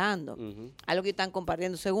regalando, Ujú. algo que están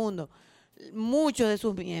compartiendo. Segundo, muchos de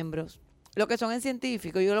sus miembros, lo que son en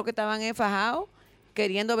científicos, yo lo que estaban es fajados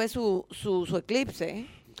queriendo ver su eclipse, ¿eh?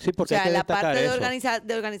 Sí, O porque hay sea, que la destacar parte eso.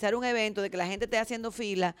 de organizar un evento, de que la gente esté haciendo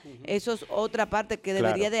fila, eso es otra parte que Claro.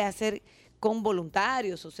 debería de hacer con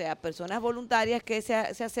voluntarios, o sea, personas voluntarias que se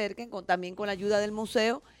acerquen también con la ayuda del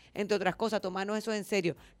museo, entre otras cosas, tomarnos eso en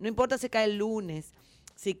serio. No importa si cae el lunes,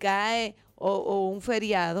 si cae o un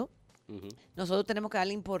feriado, Ujú. nosotros tenemos que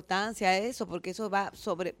darle importancia a eso, porque eso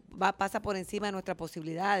pasa por encima de nuestras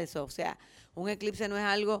posibilidades. O sea, un eclipse no es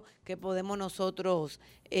algo que podemos nosotros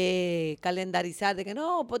calendarizar, de que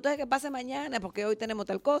no, pues entonces que pase mañana, porque hoy tenemos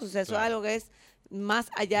tal cosa. O sea, eso Claro. es algo que es más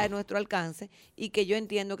allá de nuestro alcance y que yo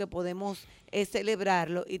entiendo que podemos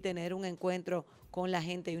celebrarlo y tener un encuentro con la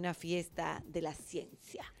gente y una fiesta de la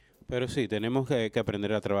ciencia. Pero sí, tenemos que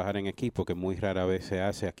aprender a trabajar en equipo, que muy rara vez se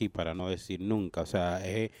hace aquí, para no decir nunca. O sea,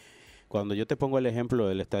 cuando yo te pongo el ejemplo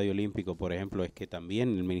del Estadio Olímpico, por ejemplo, es que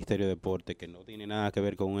también el Ministerio de Deporte, que no tiene nada que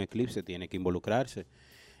ver con un eclipse, tiene que involucrarse.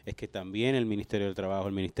 Es que también el Ministerio del Trabajo,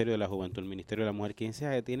 el Ministerio de la Juventud, el Ministerio de la Mujer, quien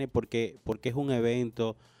sea, tiene porque es un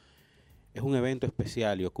evento es un evento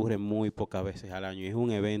especial y ocurre muy pocas veces al año. Y es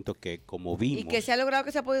un evento que, como vimos... Y que se ha logrado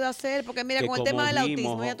que se ha podido hacer, porque mira, con el tema del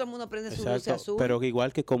autismo ya todo el mundo prende su luz azul. Pero que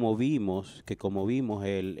igual que como vimos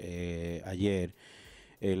ayer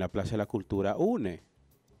en la Plaza de la Cultura, une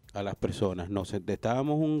a las personas.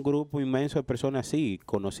 Estábamos un grupo inmenso de personas, sí,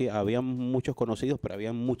 había muchos conocidos, pero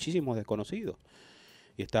había muchísimos desconocidos.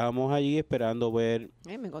 Y estábamos allí esperando ver...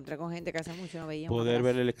 me encontré con gente que hace mucho no veíamos. Poder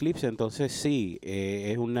ver el eclipse. Entonces sí,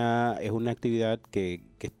 es una actividad que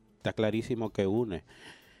está clarísimo que une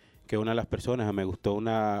a las personas. Me gustó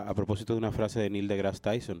a propósito de una frase de Neil deGrasse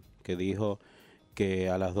Tyson, que dijo que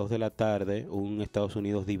a las 2 de la tarde un Estados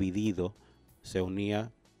Unidos dividido se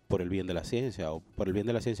unía por el bien de la ciencia, o por el bien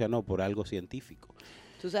de la ciencia no, por algo científico.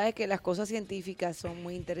 Tú sabes que las cosas científicas son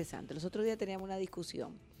muy interesantes. Los otros días teníamos una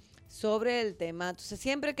discusión sobre el tema. Entonces,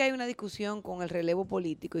 siempre que hay una discusión con el relevo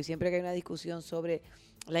político y siempre que hay una discusión sobre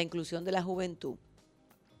la inclusión de la juventud,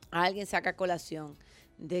 alguien saca a colación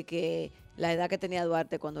de que la edad que tenía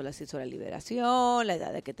Duarte cuando les hizo la liberación, la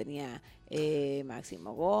edad de que tenía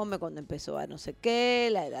Máximo Gómez cuando empezó a no sé qué,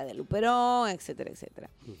 la edad de Luperón, etcétera, etcétera.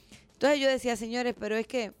 Entonces yo decía, señores, pero es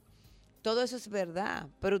que todo eso es verdad,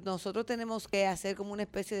 pero nosotros tenemos que hacer como una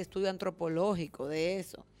especie de estudio antropológico de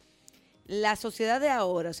eso. La sociedad de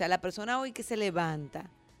ahora, o sea, la persona hoy que se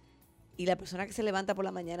levanta y la persona que se levanta por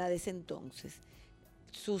la mañana de ese entonces,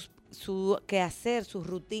 su quehacer, su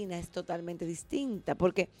rutina es totalmente distinta.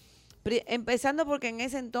 Empezando porque en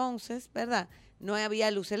ese entonces, ¿verdad?, no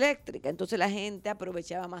había luz eléctrica, entonces la gente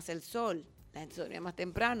aprovechaba más el sol, la gente se dormía más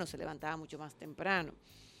temprano, se levantaba mucho más temprano.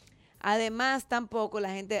 Además, tampoco la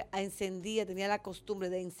gente tenía la costumbre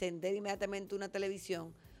de encender inmediatamente una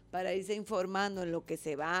televisión para irse informando en lo que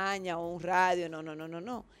se baña o un radio.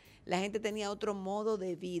 No. La gente tenía otro modo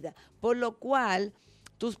de vida, por lo cual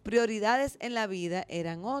tus prioridades en la vida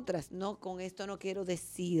eran otras. No, con esto no quiero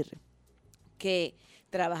decir que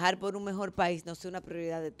trabajar por un mejor país no sea una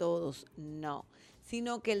prioridad de todos, no,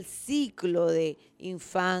 sino que el ciclo de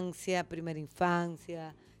infancia, primera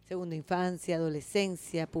infancia, segunda infancia,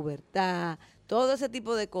 adolescencia, pubertad, todo ese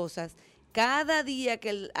tipo de cosas, cada día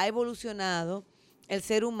que ha evolucionado el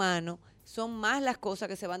ser humano, son más las cosas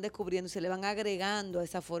que se van descubriendo y se le van agregando a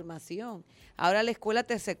esa formación. Ahora la escuela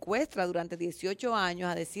te secuestra durante 18 años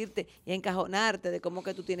a decirte y a encajonarte de cómo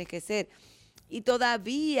que tú tienes que ser. Y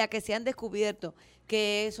todavía que se han descubierto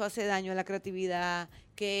que eso hace daño a la creatividad,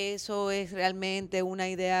 que eso es realmente una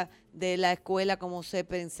idea de la escuela como se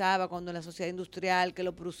pensaba cuando en la sociedad industrial, que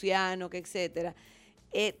lo prusiano, que etcétera.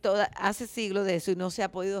 Hace siglos de eso y no se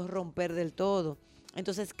ha podido romper del todo.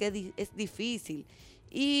 Entonces, es difícil.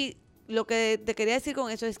 Y lo que te quería decir con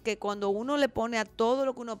eso es que cuando uno le pone a todo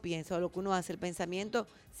lo que uno piensa o lo que uno hace, el pensamiento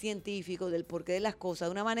científico del porqué de las cosas,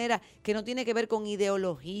 de una manera que no tiene que ver con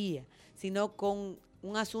ideología, sino con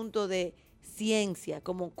un asunto de ciencia,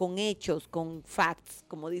 como con hechos, con facts,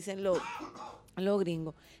 como dicen los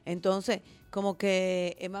gringos. Entonces, como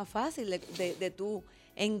que es más fácil de tú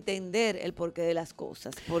entender el porqué de las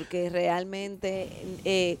cosas, porque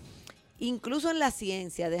realmente... incluso en la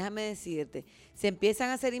ciencia, déjame decirte, se empiezan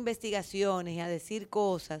a hacer investigaciones y a decir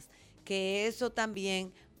cosas que eso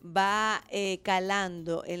también va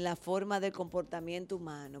calando en la forma del comportamiento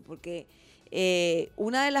humano. Porque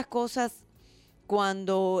una de las cosas,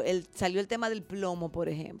 cuando salió el tema del plomo, por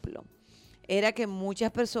ejemplo, era que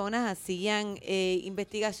muchas personas hacían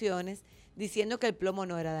investigaciones diciendo que el plomo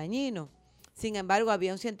no era dañino. Sin embargo,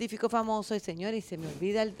 había un científico famoso, y señores, y se me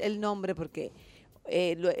olvida el nombre porque...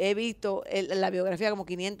 he visto la biografía como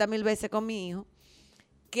 500,000 veces con mi hijo,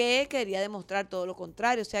 que quería demostrar todo lo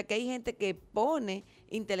contrario. O sea, que hay gente que pone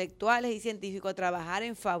intelectuales y científicos a trabajar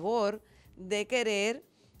en favor de querer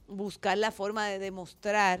buscar la forma de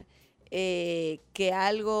demostrar que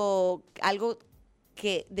algo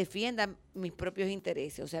que defienda mis propios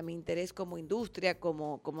intereses, o sea, mi interés como industria,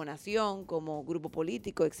 como nación, como grupo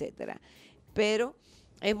político, etcétera. Pero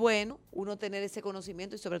es bueno uno tener ese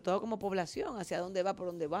conocimiento y sobre todo como población, hacia dónde va, por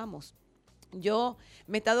dónde vamos. Yo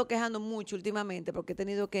me he estado quejando mucho últimamente porque he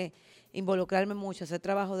tenido que involucrarme mucho, hacer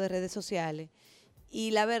trabajo de redes sociales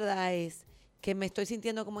y la verdad es que me estoy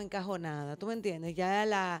sintiendo como encajonada, ¿tú me entiendes? Ya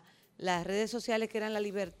las redes sociales que eran la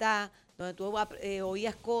libertad, donde tú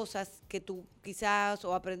oías cosas que tú quizás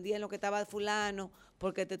o aprendías en lo que estaba fulano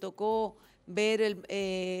porque te tocó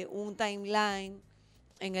ver un timeline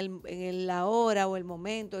en la hora o el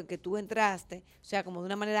momento en que tú entraste, o sea, como de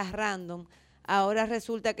una manera random. Ahora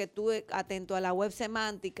resulta que tú, atento a la web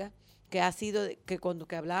semántica, que ha sido, que cuando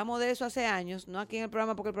que hablábamos de eso hace años, no aquí en el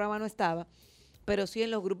programa porque el programa no estaba, pero sí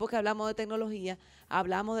en los grupos que hablamos de tecnología,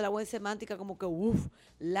 hablamos de la web semántica como que,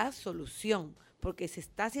 la solución porque se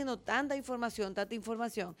está haciendo tanta información,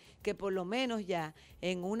 que por lo menos ya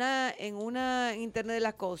en una Internet de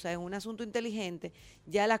las cosas, en un asunto inteligente,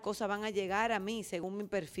 ya las cosas van a llegar a mí según mi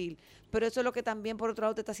perfil. Pero eso es lo que también por otro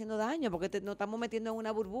lado te está haciendo daño, porque nos estamos metiendo en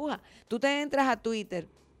una burbuja. Tú te entras a Twitter,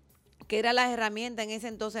 que era la herramienta en ese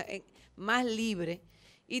entonces más libre,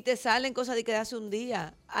 y te salen cosas de que de hace un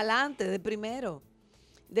día, adelante, de primero,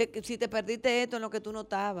 de que si te perdiste esto en lo que tú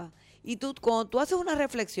notabas. Y tú, cuando tú haces una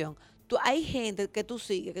reflexión, hay gente que tú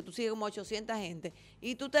sigues como 800 gente,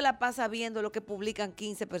 y tú te la pasas viendo lo que publican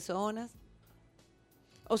 15 personas.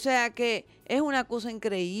 O sea que es una cosa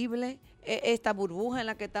increíble, esta burbuja en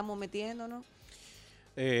la que estamos metiéndonos.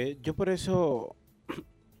 Yo por eso,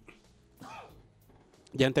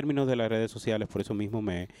 ya en términos de las redes sociales, por eso mismo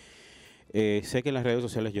sé que en las redes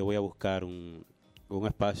sociales yo voy a buscar un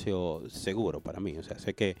espacio seguro para mí. O sea,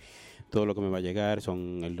 sé que todo lo que me va a llegar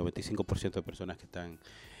son el 95% de personas que están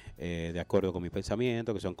de acuerdo con mi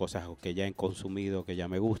pensamiento, que son cosas que ya he consumido, que ya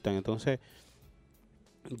me gustan. Entonces,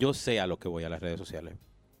 yo sé a lo que voy a las redes sociales.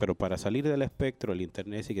 Pero para salir del espectro, el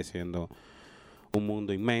internet sigue siendo un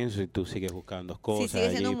mundo inmenso y tú sigues buscando cosas. Sí,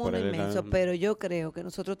 sigue siendo un mundo inmenso, pero yo creo que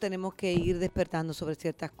nosotros tenemos que ir despertando sobre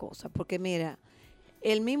ciertas cosas. Porque mira,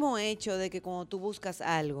 el mismo hecho de que cuando tú buscas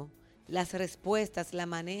algo, las respuestas la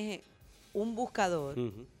maneje un buscador,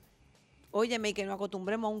 óyeme, y que nos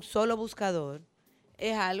acostumbremos a un solo buscador,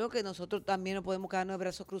 es algo que nosotros también no podemos quedarnos de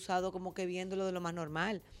brazos cruzados como que viéndolo de lo más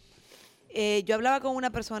normal. Yo hablaba con una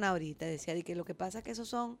persona ahorita, decía de que lo que pasa es que eso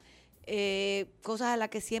son cosas a las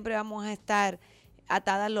que siempre vamos a estar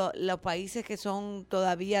atadas los países que son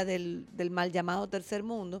todavía del mal llamado tercer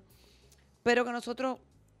mundo, pero que nosotros,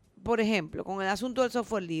 por ejemplo, con el asunto del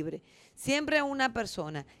software libre, siempre una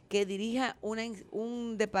persona que dirija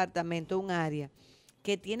un departamento, un área,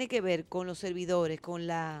 que tiene que ver con los servidores, con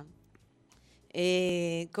la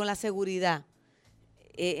seguridad,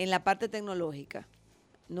 en la parte tecnológica,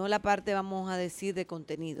 no la parte, vamos a decir, de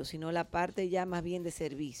contenido, sino la parte ya más bien de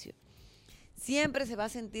servicio. Siempre se va a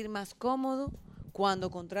sentir más cómodo cuando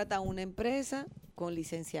contrata a una empresa con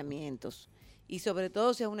licenciamientos. Y sobre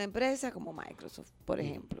todo si es una empresa como Microsoft, por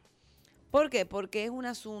ejemplo. ¿Por qué? Porque es un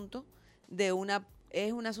asunto que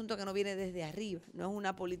no viene desde arriba, no es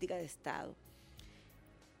una política de Estado.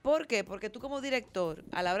 ¿Por qué? Porque tú como director,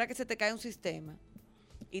 a la hora que se te cae un sistema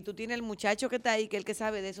y tú tienes el muchacho que está ahí, que es el que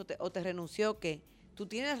sabe de eso, o te renunció, que tú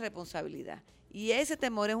tienes responsabilidad. Y ese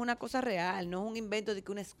temor es una cosa real, no es un invento de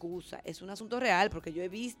que una excusa, es un asunto real, porque yo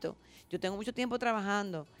tengo mucho tiempo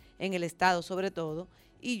trabajando en el Estado sobre todo,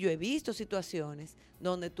 y yo he visto situaciones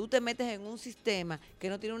donde tú te metes en un sistema que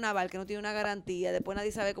no tiene un aval, que no tiene una garantía, después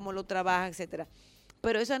nadie sabe cómo lo trabaja, etcétera.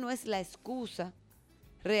 Pero esa no es la excusa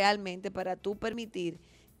realmente para tú permitir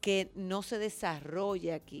que no se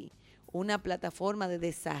desarrolle aquí una plataforma de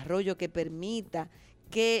desarrollo que permita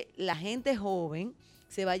que la gente joven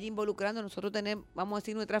se vaya involucrando. Nosotros tenemos, vamos a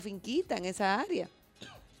decir, nuestra finquita en esa área.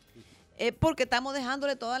 Porque estamos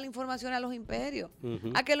dejándole toda la información a los imperios.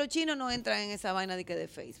 A que los chinos no entran en esa vaina de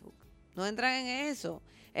Facebook. No entran en eso.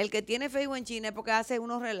 El que tiene Facebook en China es porque hace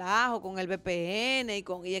unos relajos con el VPN y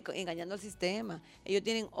engañando al sistema. Ellos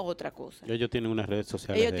tienen otra cosa. Ellos tienen unas redes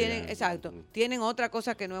sociales. Ellos tienen, exacto, tienen otra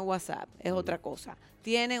cosa que no es WhatsApp, es otra cosa.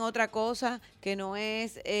 Tienen otra cosa que no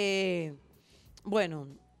es,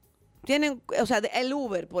 tienen, o sea, el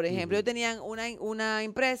Uber, por ejemplo. Ellos tenían una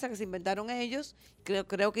empresa que se inventaron ellos,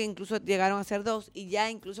 creo que incluso llegaron a ser 2, y ya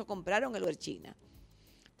incluso compraron el Uber China.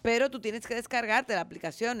 Pero tú tienes que descargarte la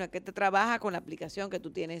aplicación, no es que te trabaja con la aplicación que tú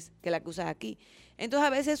tienes, que la que usas aquí. Entonces, a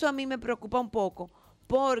veces eso a mí me preocupa un poco,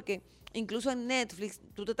 porque incluso en Netflix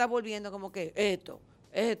tú te estás volviendo como que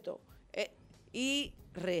y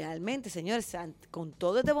realmente, señores, con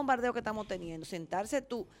todo este bombardeo que estamos teniendo, sentarse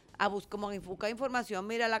tú a buscar información,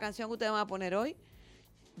 mira la canción que ustedes van a poner hoy,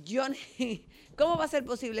 ¿cómo va a ser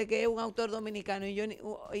posible que es un autor dominicano y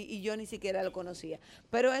yo ni siquiera lo conocía?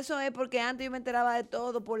 Pero eso es porque antes yo me enteraba de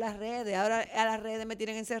todo por las redes, ahora a las redes me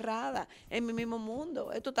tienen encerrada en mi mismo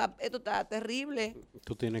mundo. Esto está terrible.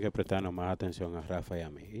 Tú tienes que prestarnos más atención a Rafa y a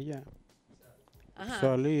mí, y ya.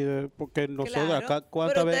 Ajá. Porque nosotros Claro, acá,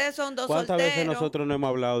 pero ustedes son dos ¿cuántas veces solteros? nosotros no hemos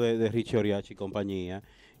hablado de Richie Oriachi y compañía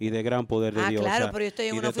y de Gran Poder de Dios? Claro, pero yo estoy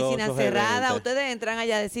en una oficina cerrada. Ustedes entran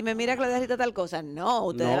allá a decirme, mira, Claudia, Rita, tal cosa. No,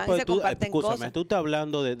 ustedes van y se comparten cosas. Tú estás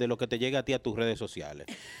hablando de lo que te llega a ti a tus redes sociales.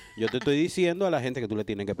 Yo te estoy diciendo a la gente que tú le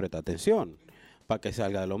tienes que prestar atención para que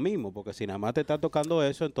salga de lo mismo, porque si nada más te está tocando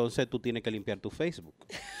eso, entonces tú tienes que limpiar tu Facebook.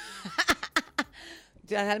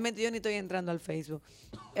 Realmente yo ni estoy entrando al Facebook.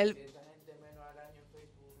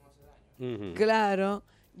 Claro,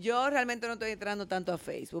 yo realmente no estoy entrando tanto a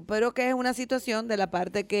Facebook, pero que es una situación de la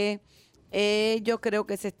parte que Yo creo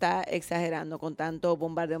que se está exagerando con tanto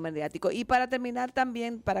bombardeo mediático. Y para terminar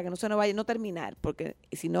también, para que no se nos vaya, no terminar, porque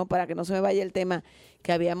sino para que no se me vaya el tema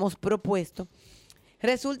que habíamos propuesto,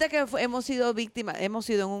 resulta que hemos sido víctimas, hemos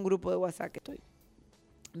sido en un grupo de WhatsApp que estoy,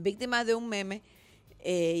 víctimas de un meme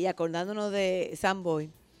y acordándonos de Samboy,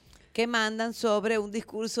 que mandan sobre un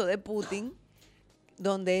discurso de Putin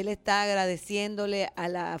donde él está agradeciéndole a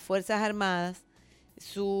las Fuerzas Armadas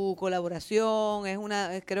su colaboración.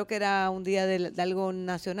 Creo que era un día de algo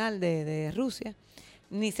nacional de Rusia,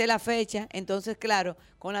 ni sé la fecha. Entonces, claro,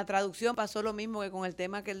 con la traducción pasó lo mismo que con el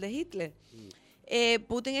tema que el de Hitler.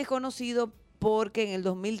 Putin es conocido porque en el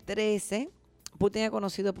 2013, Putin es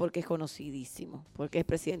conocido porque es conocidísimo, porque es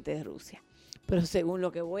presidente de Rusia. Pero según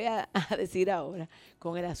lo que voy a decir ahora,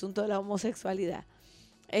 con el asunto de la homosexualidad,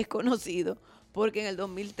 es conocido porque en el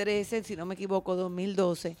 2013, si no me equivoco,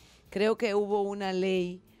 2012, creo que hubo una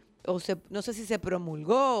ley, no sé si se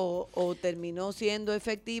promulgó o terminó siendo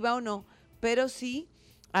efectiva o no, pero sí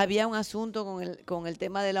había un asunto con el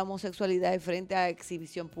tema de la homosexualidad frente a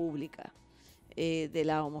exhibición pública de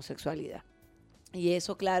la homosexualidad. Y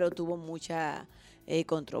eso, claro, tuvo mucha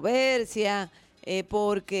controversia,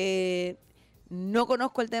 porque no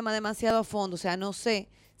conozco el tema demasiado a fondo, o sea, no sé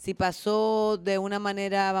si pasó de una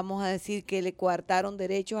manera, vamos a decir, que le coartaron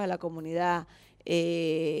derechos a la comunidad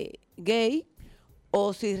gay,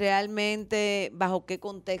 o si realmente bajo qué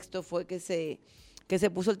contexto fue que se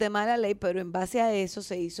puso el tema de la ley, pero en base a eso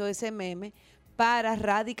se hizo ese meme para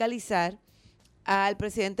radicalizar al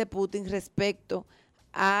presidente Putin respecto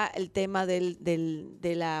al tema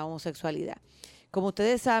de la homosexualidad. Como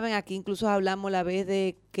ustedes saben, aquí incluso hablamos la vez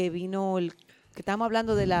de que vino que estamos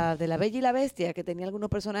hablando de la Bella y la Bestia, que tenía algunos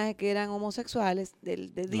personajes que eran homosexuales de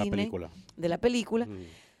Disney, de la película.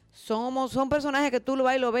 Son personajes que tú lo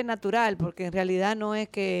vas y lo ves natural, porque en realidad no es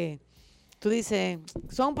que tú dices,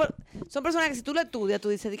 son personajes que si tú lo estudias, tú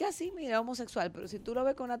dices, diga, sí, mira, homosexual, pero si tú lo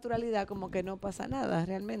ves con naturalidad, como que no pasa nada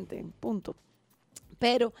realmente, punto.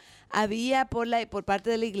 Pero había por parte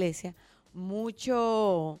de la iglesia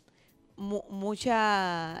mucha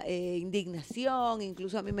indignación.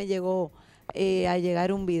 Incluso a mí me llegó a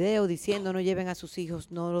llegar un video diciendo no lleven a sus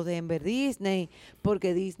hijos, no los dejen ver Disney,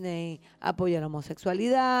 porque Disney apoya la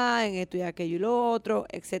homosexualidad, en esto y aquello y lo otro,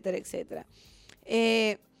 etcétera, etcétera.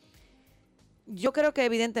 Yo creo que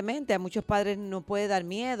evidentemente a muchos padres no puede dar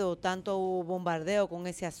miedo tanto bombardeo con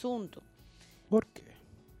ese asunto. ¿Por qué?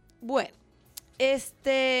 Bueno,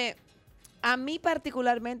 a mí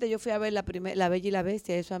particularmente yo fui a ver la Bella y la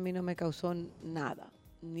Bestia, eso a mí no me causó nada,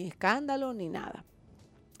 ni escándalo ni nada.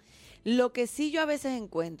 Lo que sí yo a veces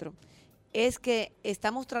encuentro es que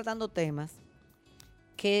estamos tratando temas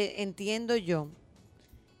que entiendo yo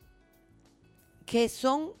que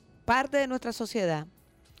son parte de nuestra sociedad,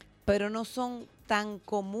 pero no son tan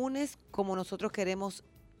comunes como nosotros queremos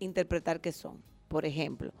interpretar que son. Por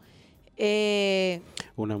ejemplo,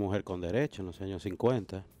 una mujer con derechos en los años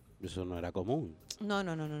 50, eso no era común. No.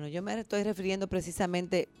 Yo me estoy refiriendo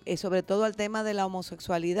precisamente, sobre todo al tema de la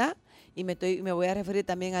homosexualidad, y me voy a referir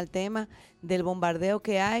también al tema del bombardeo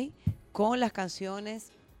que hay con las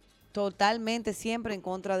canciones totalmente siempre en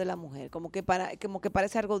contra de la mujer, como que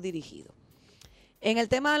parece algo dirigido. En el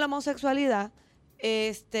tema de la homosexualidad,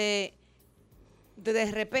 de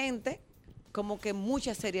repente, como que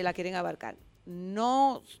muchas series la quieren abarcar.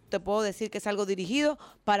 No te puedo decir que es algo dirigido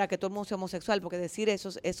para que todo el mundo sea homosexual, porque decir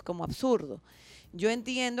eso es como absurdo. Yo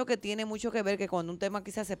entiendo que tiene mucho que ver que cuando un tema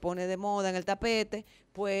quizás se pone de moda en el tapete,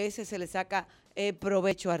 pues se le saca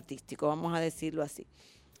provecho artístico, vamos a decirlo así.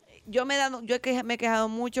 Yo me he quejado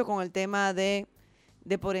mucho con el tema de,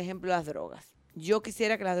 por ejemplo, las drogas. Yo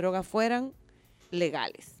quisiera que las drogas fueran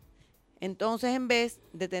legales. Entonces, en vez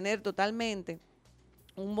de tener totalmente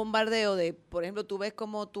un bombardeo de, por ejemplo, tú ves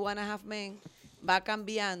como Two and a Half Men va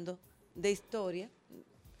cambiando de historia,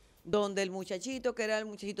 donde el muchachito, que era el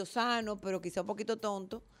muchachito sano, pero quizá un poquito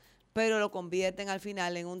tonto, pero lo convierten al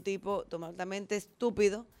final en un tipo totalmente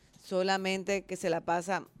estúpido, solamente que se la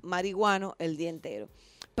pasa marihuano el día entero.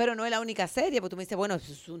 Pero no es la única serie, porque tú me dices, bueno,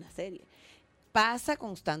 eso es una serie. Pasa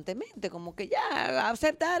constantemente, como que ya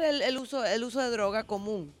aceptar el uso de droga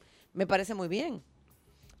común, me parece muy bien.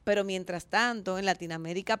 Pero mientras tanto, en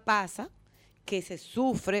Latinoamérica pasa que se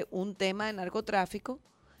sufre un tema de narcotráfico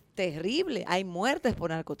terrible. Hay muertes por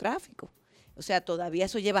narcotráfico. O sea, todavía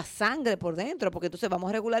eso lleva sangre por dentro, porque entonces vamos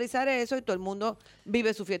a regularizar eso y todo el mundo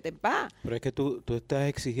vive su fiesta en paz. Pero es que tú estás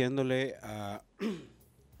exigiéndole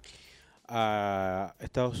a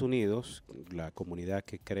Estados Unidos, la comunidad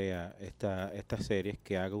que crea estas series,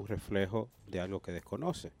 que haga un reflejo de algo que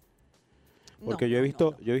desconoce. Porque yo he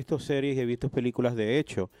visto series y he visto películas. De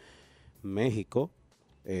hecho, México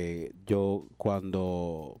yo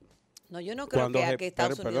cuando... No, yo no creo que aquí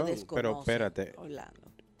Estados Unidos pero desconoce, espérate.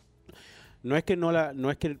 Orlando. No es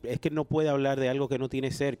que es que no puede hablar de algo que no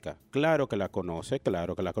tiene cerca. Claro que la conoce,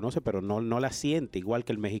 pero no la siente igual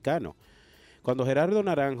que el mexicano. Cuando Gerardo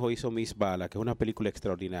Naranjo hizo Miss Bala, que es una película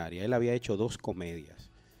extraordinaria, él había hecho 2 comedias.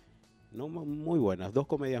 No muy buenas, 2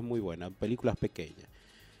 comedias muy buenas, películas pequeñas.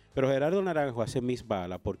 Pero Gerardo Naranjo hace Miss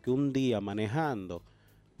Bala porque un día manejando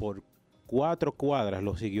por 4 cuadras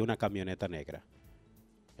lo siguió una camioneta negra.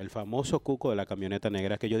 El famoso cuco de la camioneta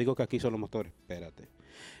negra, que yo digo que aquí son los motores. Espérate.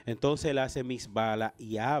 Entonces él hace Miss Bala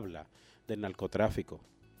y habla del narcotráfico.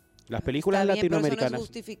 Las películas Está bien, latinoamericanas. pero eso no es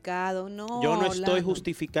justificado, no. Yo no estoy Orlando.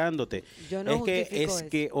 justificándote. Yo no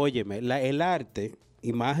justifico eso. Óyeme, el arte,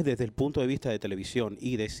 y más desde el punto de vista de televisión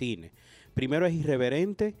y de cine, primero es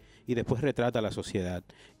irreverente y después retrata a la sociedad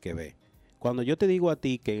que ve. Cuando yo te digo a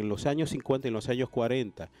ti que en los años 50, en los años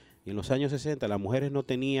 40 y en los años 60 las mujeres no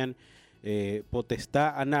tenían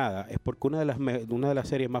potestad a nada, es porque una de las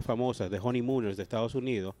series más famosas de Honeymooners de Estados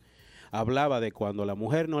Unidos hablaba de cuando la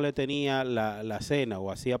mujer no le tenía la cena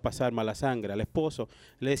o hacía pasar mala sangre al esposo,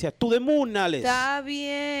 le decía, tú demúnales. Está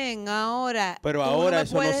bien, ahora. Pero ahora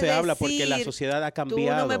eso no se habla porque la sociedad ha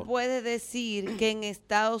cambiado. Tú no me puedes decir que en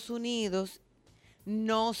Estados Unidos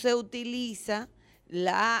no se utiliza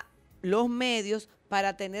los medios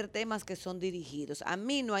para tener temas que son dirigidos. A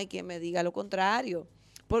mí no hay quien me diga lo contrario.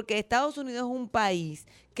 Porque Estados Unidos es un país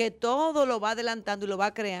que todo lo va adelantando y lo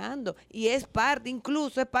va creando. Y es parte,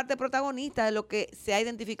 incluso es parte protagonista de lo que se ha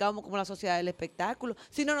identificado como la sociedad del espectáculo.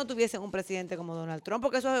 Si no, no tuviesen un presidente como Donald Trump,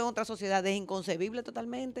 porque eso en otra sociedad es inconcebible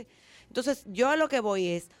totalmente. Entonces, yo a lo que voy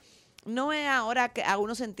es, no es ahora que a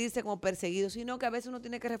uno sentirse como perseguido, sino que a veces uno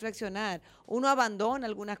tiene que reflexionar. Uno abandona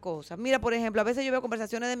algunas cosas. Mira, por ejemplo, a veces yo veo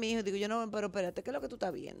conversaciones de mi hijo y digo, yo no, pero espérate, ¿qué es lo que tú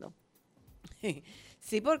estás viendo?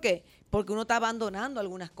 Sí, ¿por qué? Porque uno está abandonando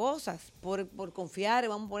algunas cosas por confiar,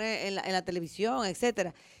 vamos a poner en la televisión,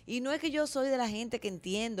 etcétera. Y no es que yo soy de la gente que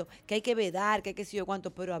entiendo que hay que vedar, que hay que sé yo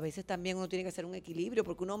cuánto, pero a veces también uno tiene que hacer un equilibrio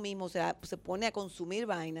porque uno mismo se pone a consumir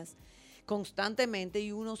vainas constantemente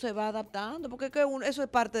y uno se va adaptando, porque es que eso es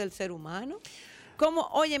parte del ser humano. Como,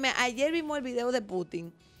 óyeme, ayer vimos el video de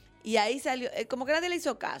Putin y ahí salió, como que nadie le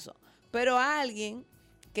hizo caso, pero alguien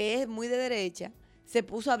que es muy de derecha se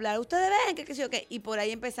puso a hablar, ustedes ven que sé yo qué, y por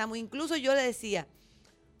ahí empezamos. Incluso yo le decía,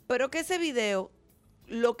 pero que ese video,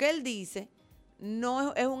 lo que él dice,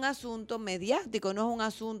 no es un asunto mediático, no es un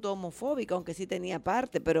asunto homofóbico, aunque sí tenía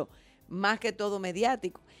parte, pero más que todo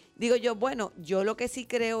mediático. Digo yo, bueno, yo lo que sí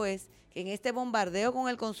creo es que en este bombardeo con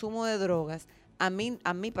el consumo de drogas, a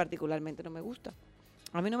mí particularmente no me gusta.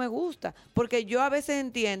 A mí no me gusta, porque yo a veces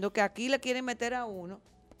entiendo que aquí le quieren meter a uno,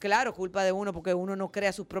 claro, culpa de uno, porque uno no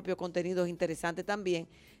crea sus propios contenidos interesantes también,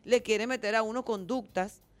 le quiere meter a uno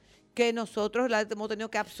conductas que nosotros las hemos tenido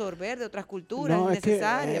que absorber de otras culturas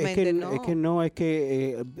necesariamente.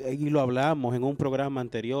 Y lo hablamos en un programa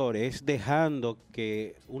anterior, es dejando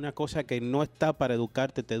que una cosa que no está para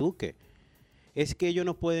educarte te eduque. Es que ellos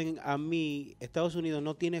no pueden, Estados Unidos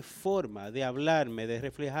no tiene forma de hablarme, de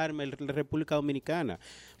reflejarme en la República Dominicana.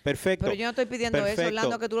 Perfecto. Pero yo no estoy pidiendo eso,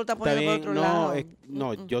 Orlando, que tú lo estás poniendo por otro lado.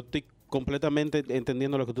 Yo estoy completamente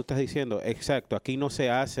entendiendo lo que tú estás diciendo. Exacto, aquí no se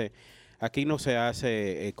hace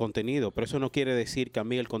contenido, pero eso no quiere decir que a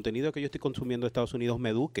mí el contenido que yo estoy consumiendo de Estados Unidos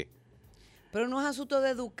me eduque. Pero no es asunto de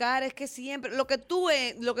educar, es que siempre, lo que tú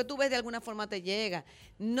ves de alguna forma te llega.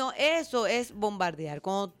 No, eso es bombardear.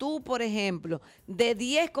 Cuando tú, por ejemplo, de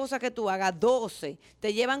 10 cosas que tú hagas, 12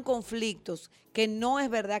 te llevan conflictos que no es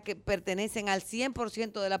verdad que pertenecen al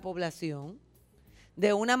 100% de la población,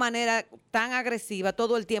 de una manera tan agresiva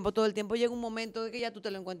todo el tiempo llega un momento de que ya tú te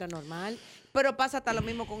lo encuentras normal, pero pasa hasta lo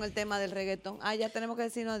mismo con el tema del reggaetón. Ya tenemos que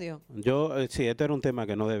decirnos adiós. Sí, este era un tema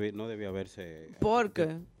que no debía verse. ¿Por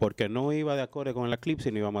qué? Porque no iba de acorde con el Eclipse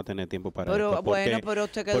y no íbamos a tener tiempo para esto. Pero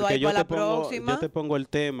usted quedó ahí para la próxima. Yo te pongo el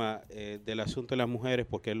tema del asunto de las mujeres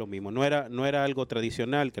porque es lo mismo. No era algo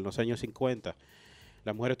tradicional que en los años 50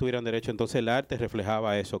 las mujeres tuvieran derecho, entonces el arte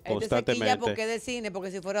reflejaba eso constantemente. ¿Por qué de cine? Porque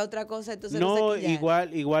si fuera otra cosa, entonces no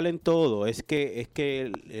igual en todo. Es que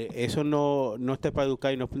eso no está para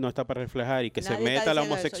educar y no está para reflejar y que se meta la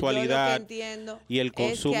homosexualidad y el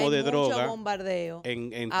consumo de droga. Hay mucho bombardeo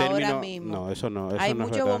en ahora términos, mismo. No, eso no. Hay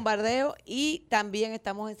mucho bombardeo y también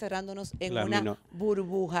estamos encerrándonos en una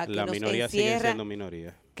burbuja que nos minoría sigue siendo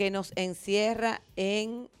minoría. Que nos encierra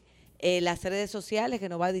en las redes sociales, que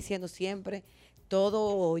nos va diciendo siempre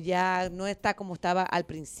todo ya no está como estaba al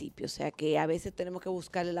principio, o sea que a veces tenemos que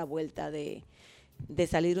buscarle la vuelta de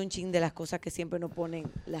salir un chin de las cosas que siempre nos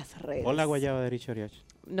ponen las redes. Hola, guayaba de Richard Oriach.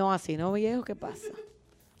 No, así no, viejo, ¿qué pasa?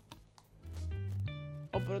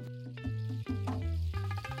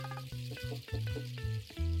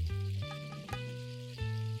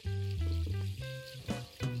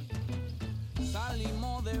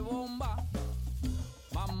 Salimos de bomba,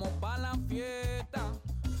 vamos pa' la fiesta,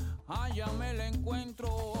 allá me la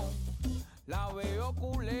encuentro, la veo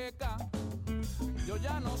culeca, yo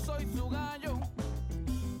ya no soy su gallo,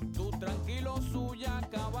 tú tranquilo suya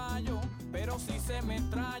caballo, pero si se me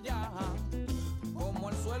traya, como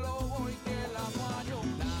el suelo voy que la guayo,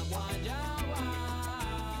 la guayaba,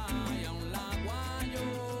 y aún la guayo,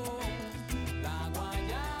 la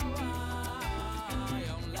guayaba, y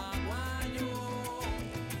aún la guayo.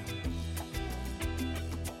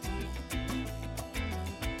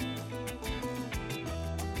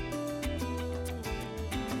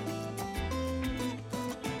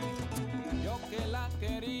 Yo que la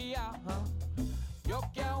quería, yo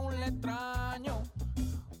que aún le extraño,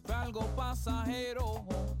 fue algo pasajero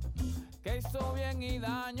que hizo bien y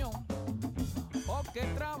daño. Oh, qué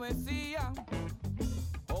travesía,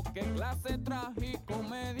 oh, qué clase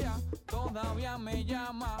tragicomedia, todavía me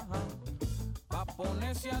llama pa'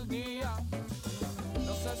 ponerse al día.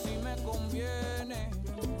 No sé si me conviene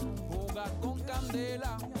jugar con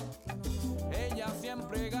candela, ella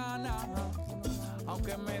siempre gana,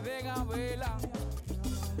 aunque me dé gabela.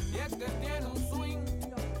 Y es que tiene un swing,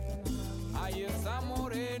 ay, esa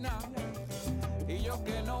morena, y yo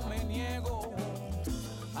que no me niego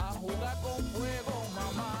a jugar con fuego,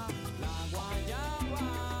 mamá. La guayaba,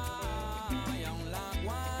 y aún la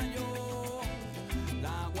guayo,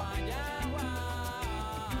 la guayaba,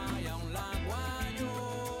 y aún la guayo,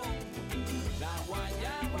 la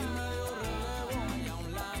guayaba, y me dio relevo, y aún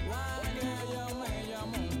la guayo, que ella me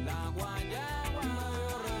llamó, la guayaba, y me dio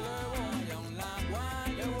relevo, y aún la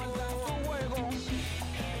guayo, de vuelta a su juego.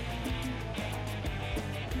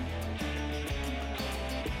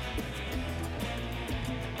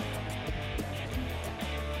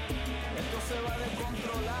 Esto se va a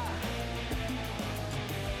descontrolar.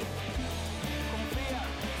 Confía.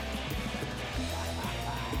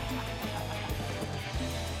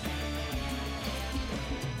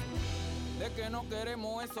 De que no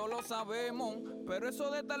queremos, eso lo sabemos, pero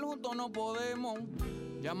eso de estar juntos no podemos.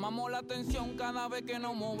 Llamamos la atención cada vez que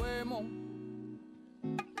nos movemos.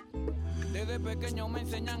 Desde pequeño me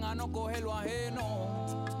enseñan a no coger lo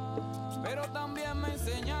ajeno, pero también me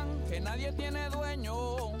enseñan que nadie tiene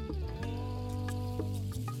dueño.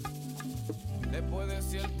 Después de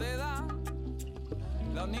cierta edad,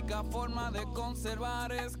 la única forma de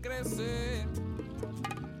conservar es crecer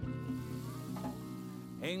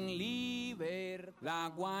en liber. La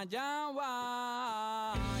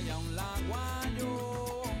guayaba, y aún la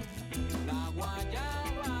guayo, la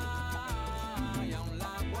guayaba, y aún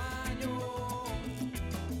la guayo,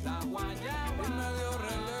 la guayaba, y me dio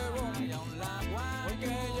relevo, y aún la guayo, porque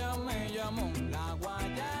ella me llamó, la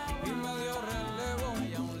guayaba, y me dio relevo,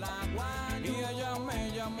 y aún la guayo, y ella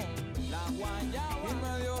me llamó, la guayaba, y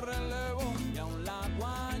me dio relevo, y aún la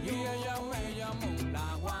guayo, y ella me llamó,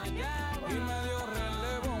 la guayaba, y me dio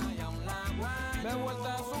relevo, y aún la guayo, de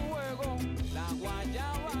vuelta a su juego, la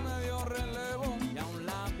guayaba, y me dio relevo, y aún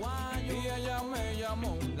la guayo, y ella me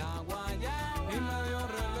llamó, la guayaba, y me dio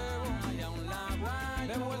relevo, y aún la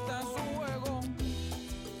guayo, de vuelta a su juego.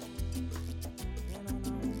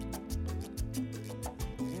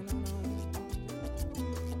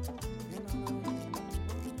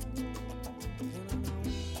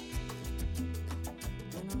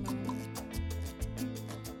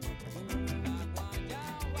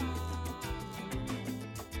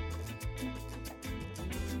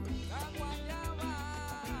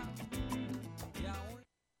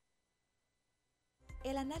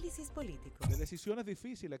 El análisis político. De decisiones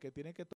difíciles que tienen que